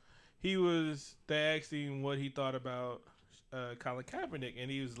 They asked him what he thought about Colin Kaepernick,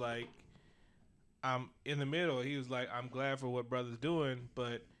 and he was like, I'm in the middle. He was like, I'm glad for what brother's doing,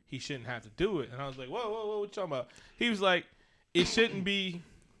 but he shouldn't have to do it. And I was like, whoa, what you talking about? He was like, it shouldn't be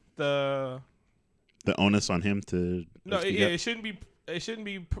the onus on him to it shouldn't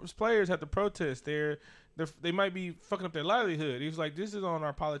be players have to protest. They might be fucking up their livelihood. He was like, this is on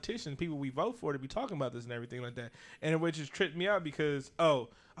our politicians, people we vote for, to be talking about this and everything like that. And which just tripped me out because we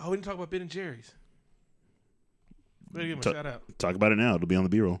didn't talk about Ben and Jerry's. Better give him a shout out. Talk about it now. It'll be on the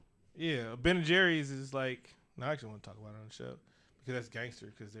B-roll. Yeah, Ben and Jerry's is like, no, I actually want to talk about it on the show because that's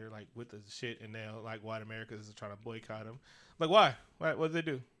gangster, because they're like with the shit and now like white America is trying to boycott them. Like, why? What did they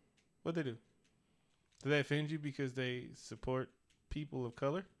do? Did they offend you because they support people of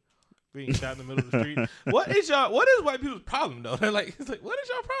color being shot in the middle of the street? What is white people's problem though? They're like, it's like, what is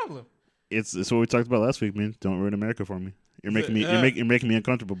y'all problem? It's what we talked about last week, man. Don't ruin America for me. You're making me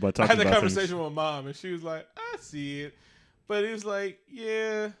uncomfortable by talking about I had that things. conversation with my mom, and she was like, I see it. But it was like,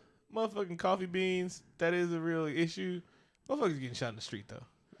 yeah, motherfucking coffee beans, that is a real issue. Motherfuckers getting shot in the street, though.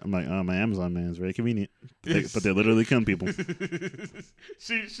 I'm like, my Amazon man is very convenient. But they literally kill people.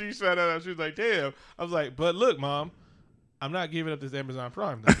 She shot out. She was like, damn. I was like, but look, Mom, I'm not giving up this Amazon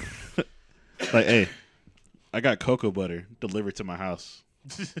Prime, though. Like, hey, I got cocoa butter delivered to my house.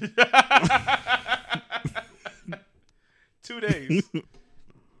 2 days.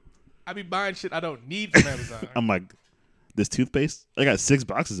 I be buying shit I don't need from Amazon. I'm like, this toothpaste? I got 6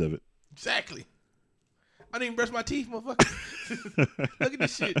 boxes of it. Exactly. I didn't even brush my teeth, motherfucker. Look at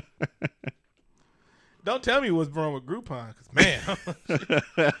this shit. Don't tell me what's wrong with Groupon, because, man.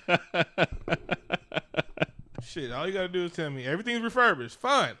 Shit, all you got to do is tell me everything's refurbished.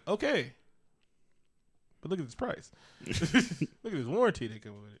 Fine. Okay. But look at this price. Look at this warranty they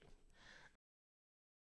come with it.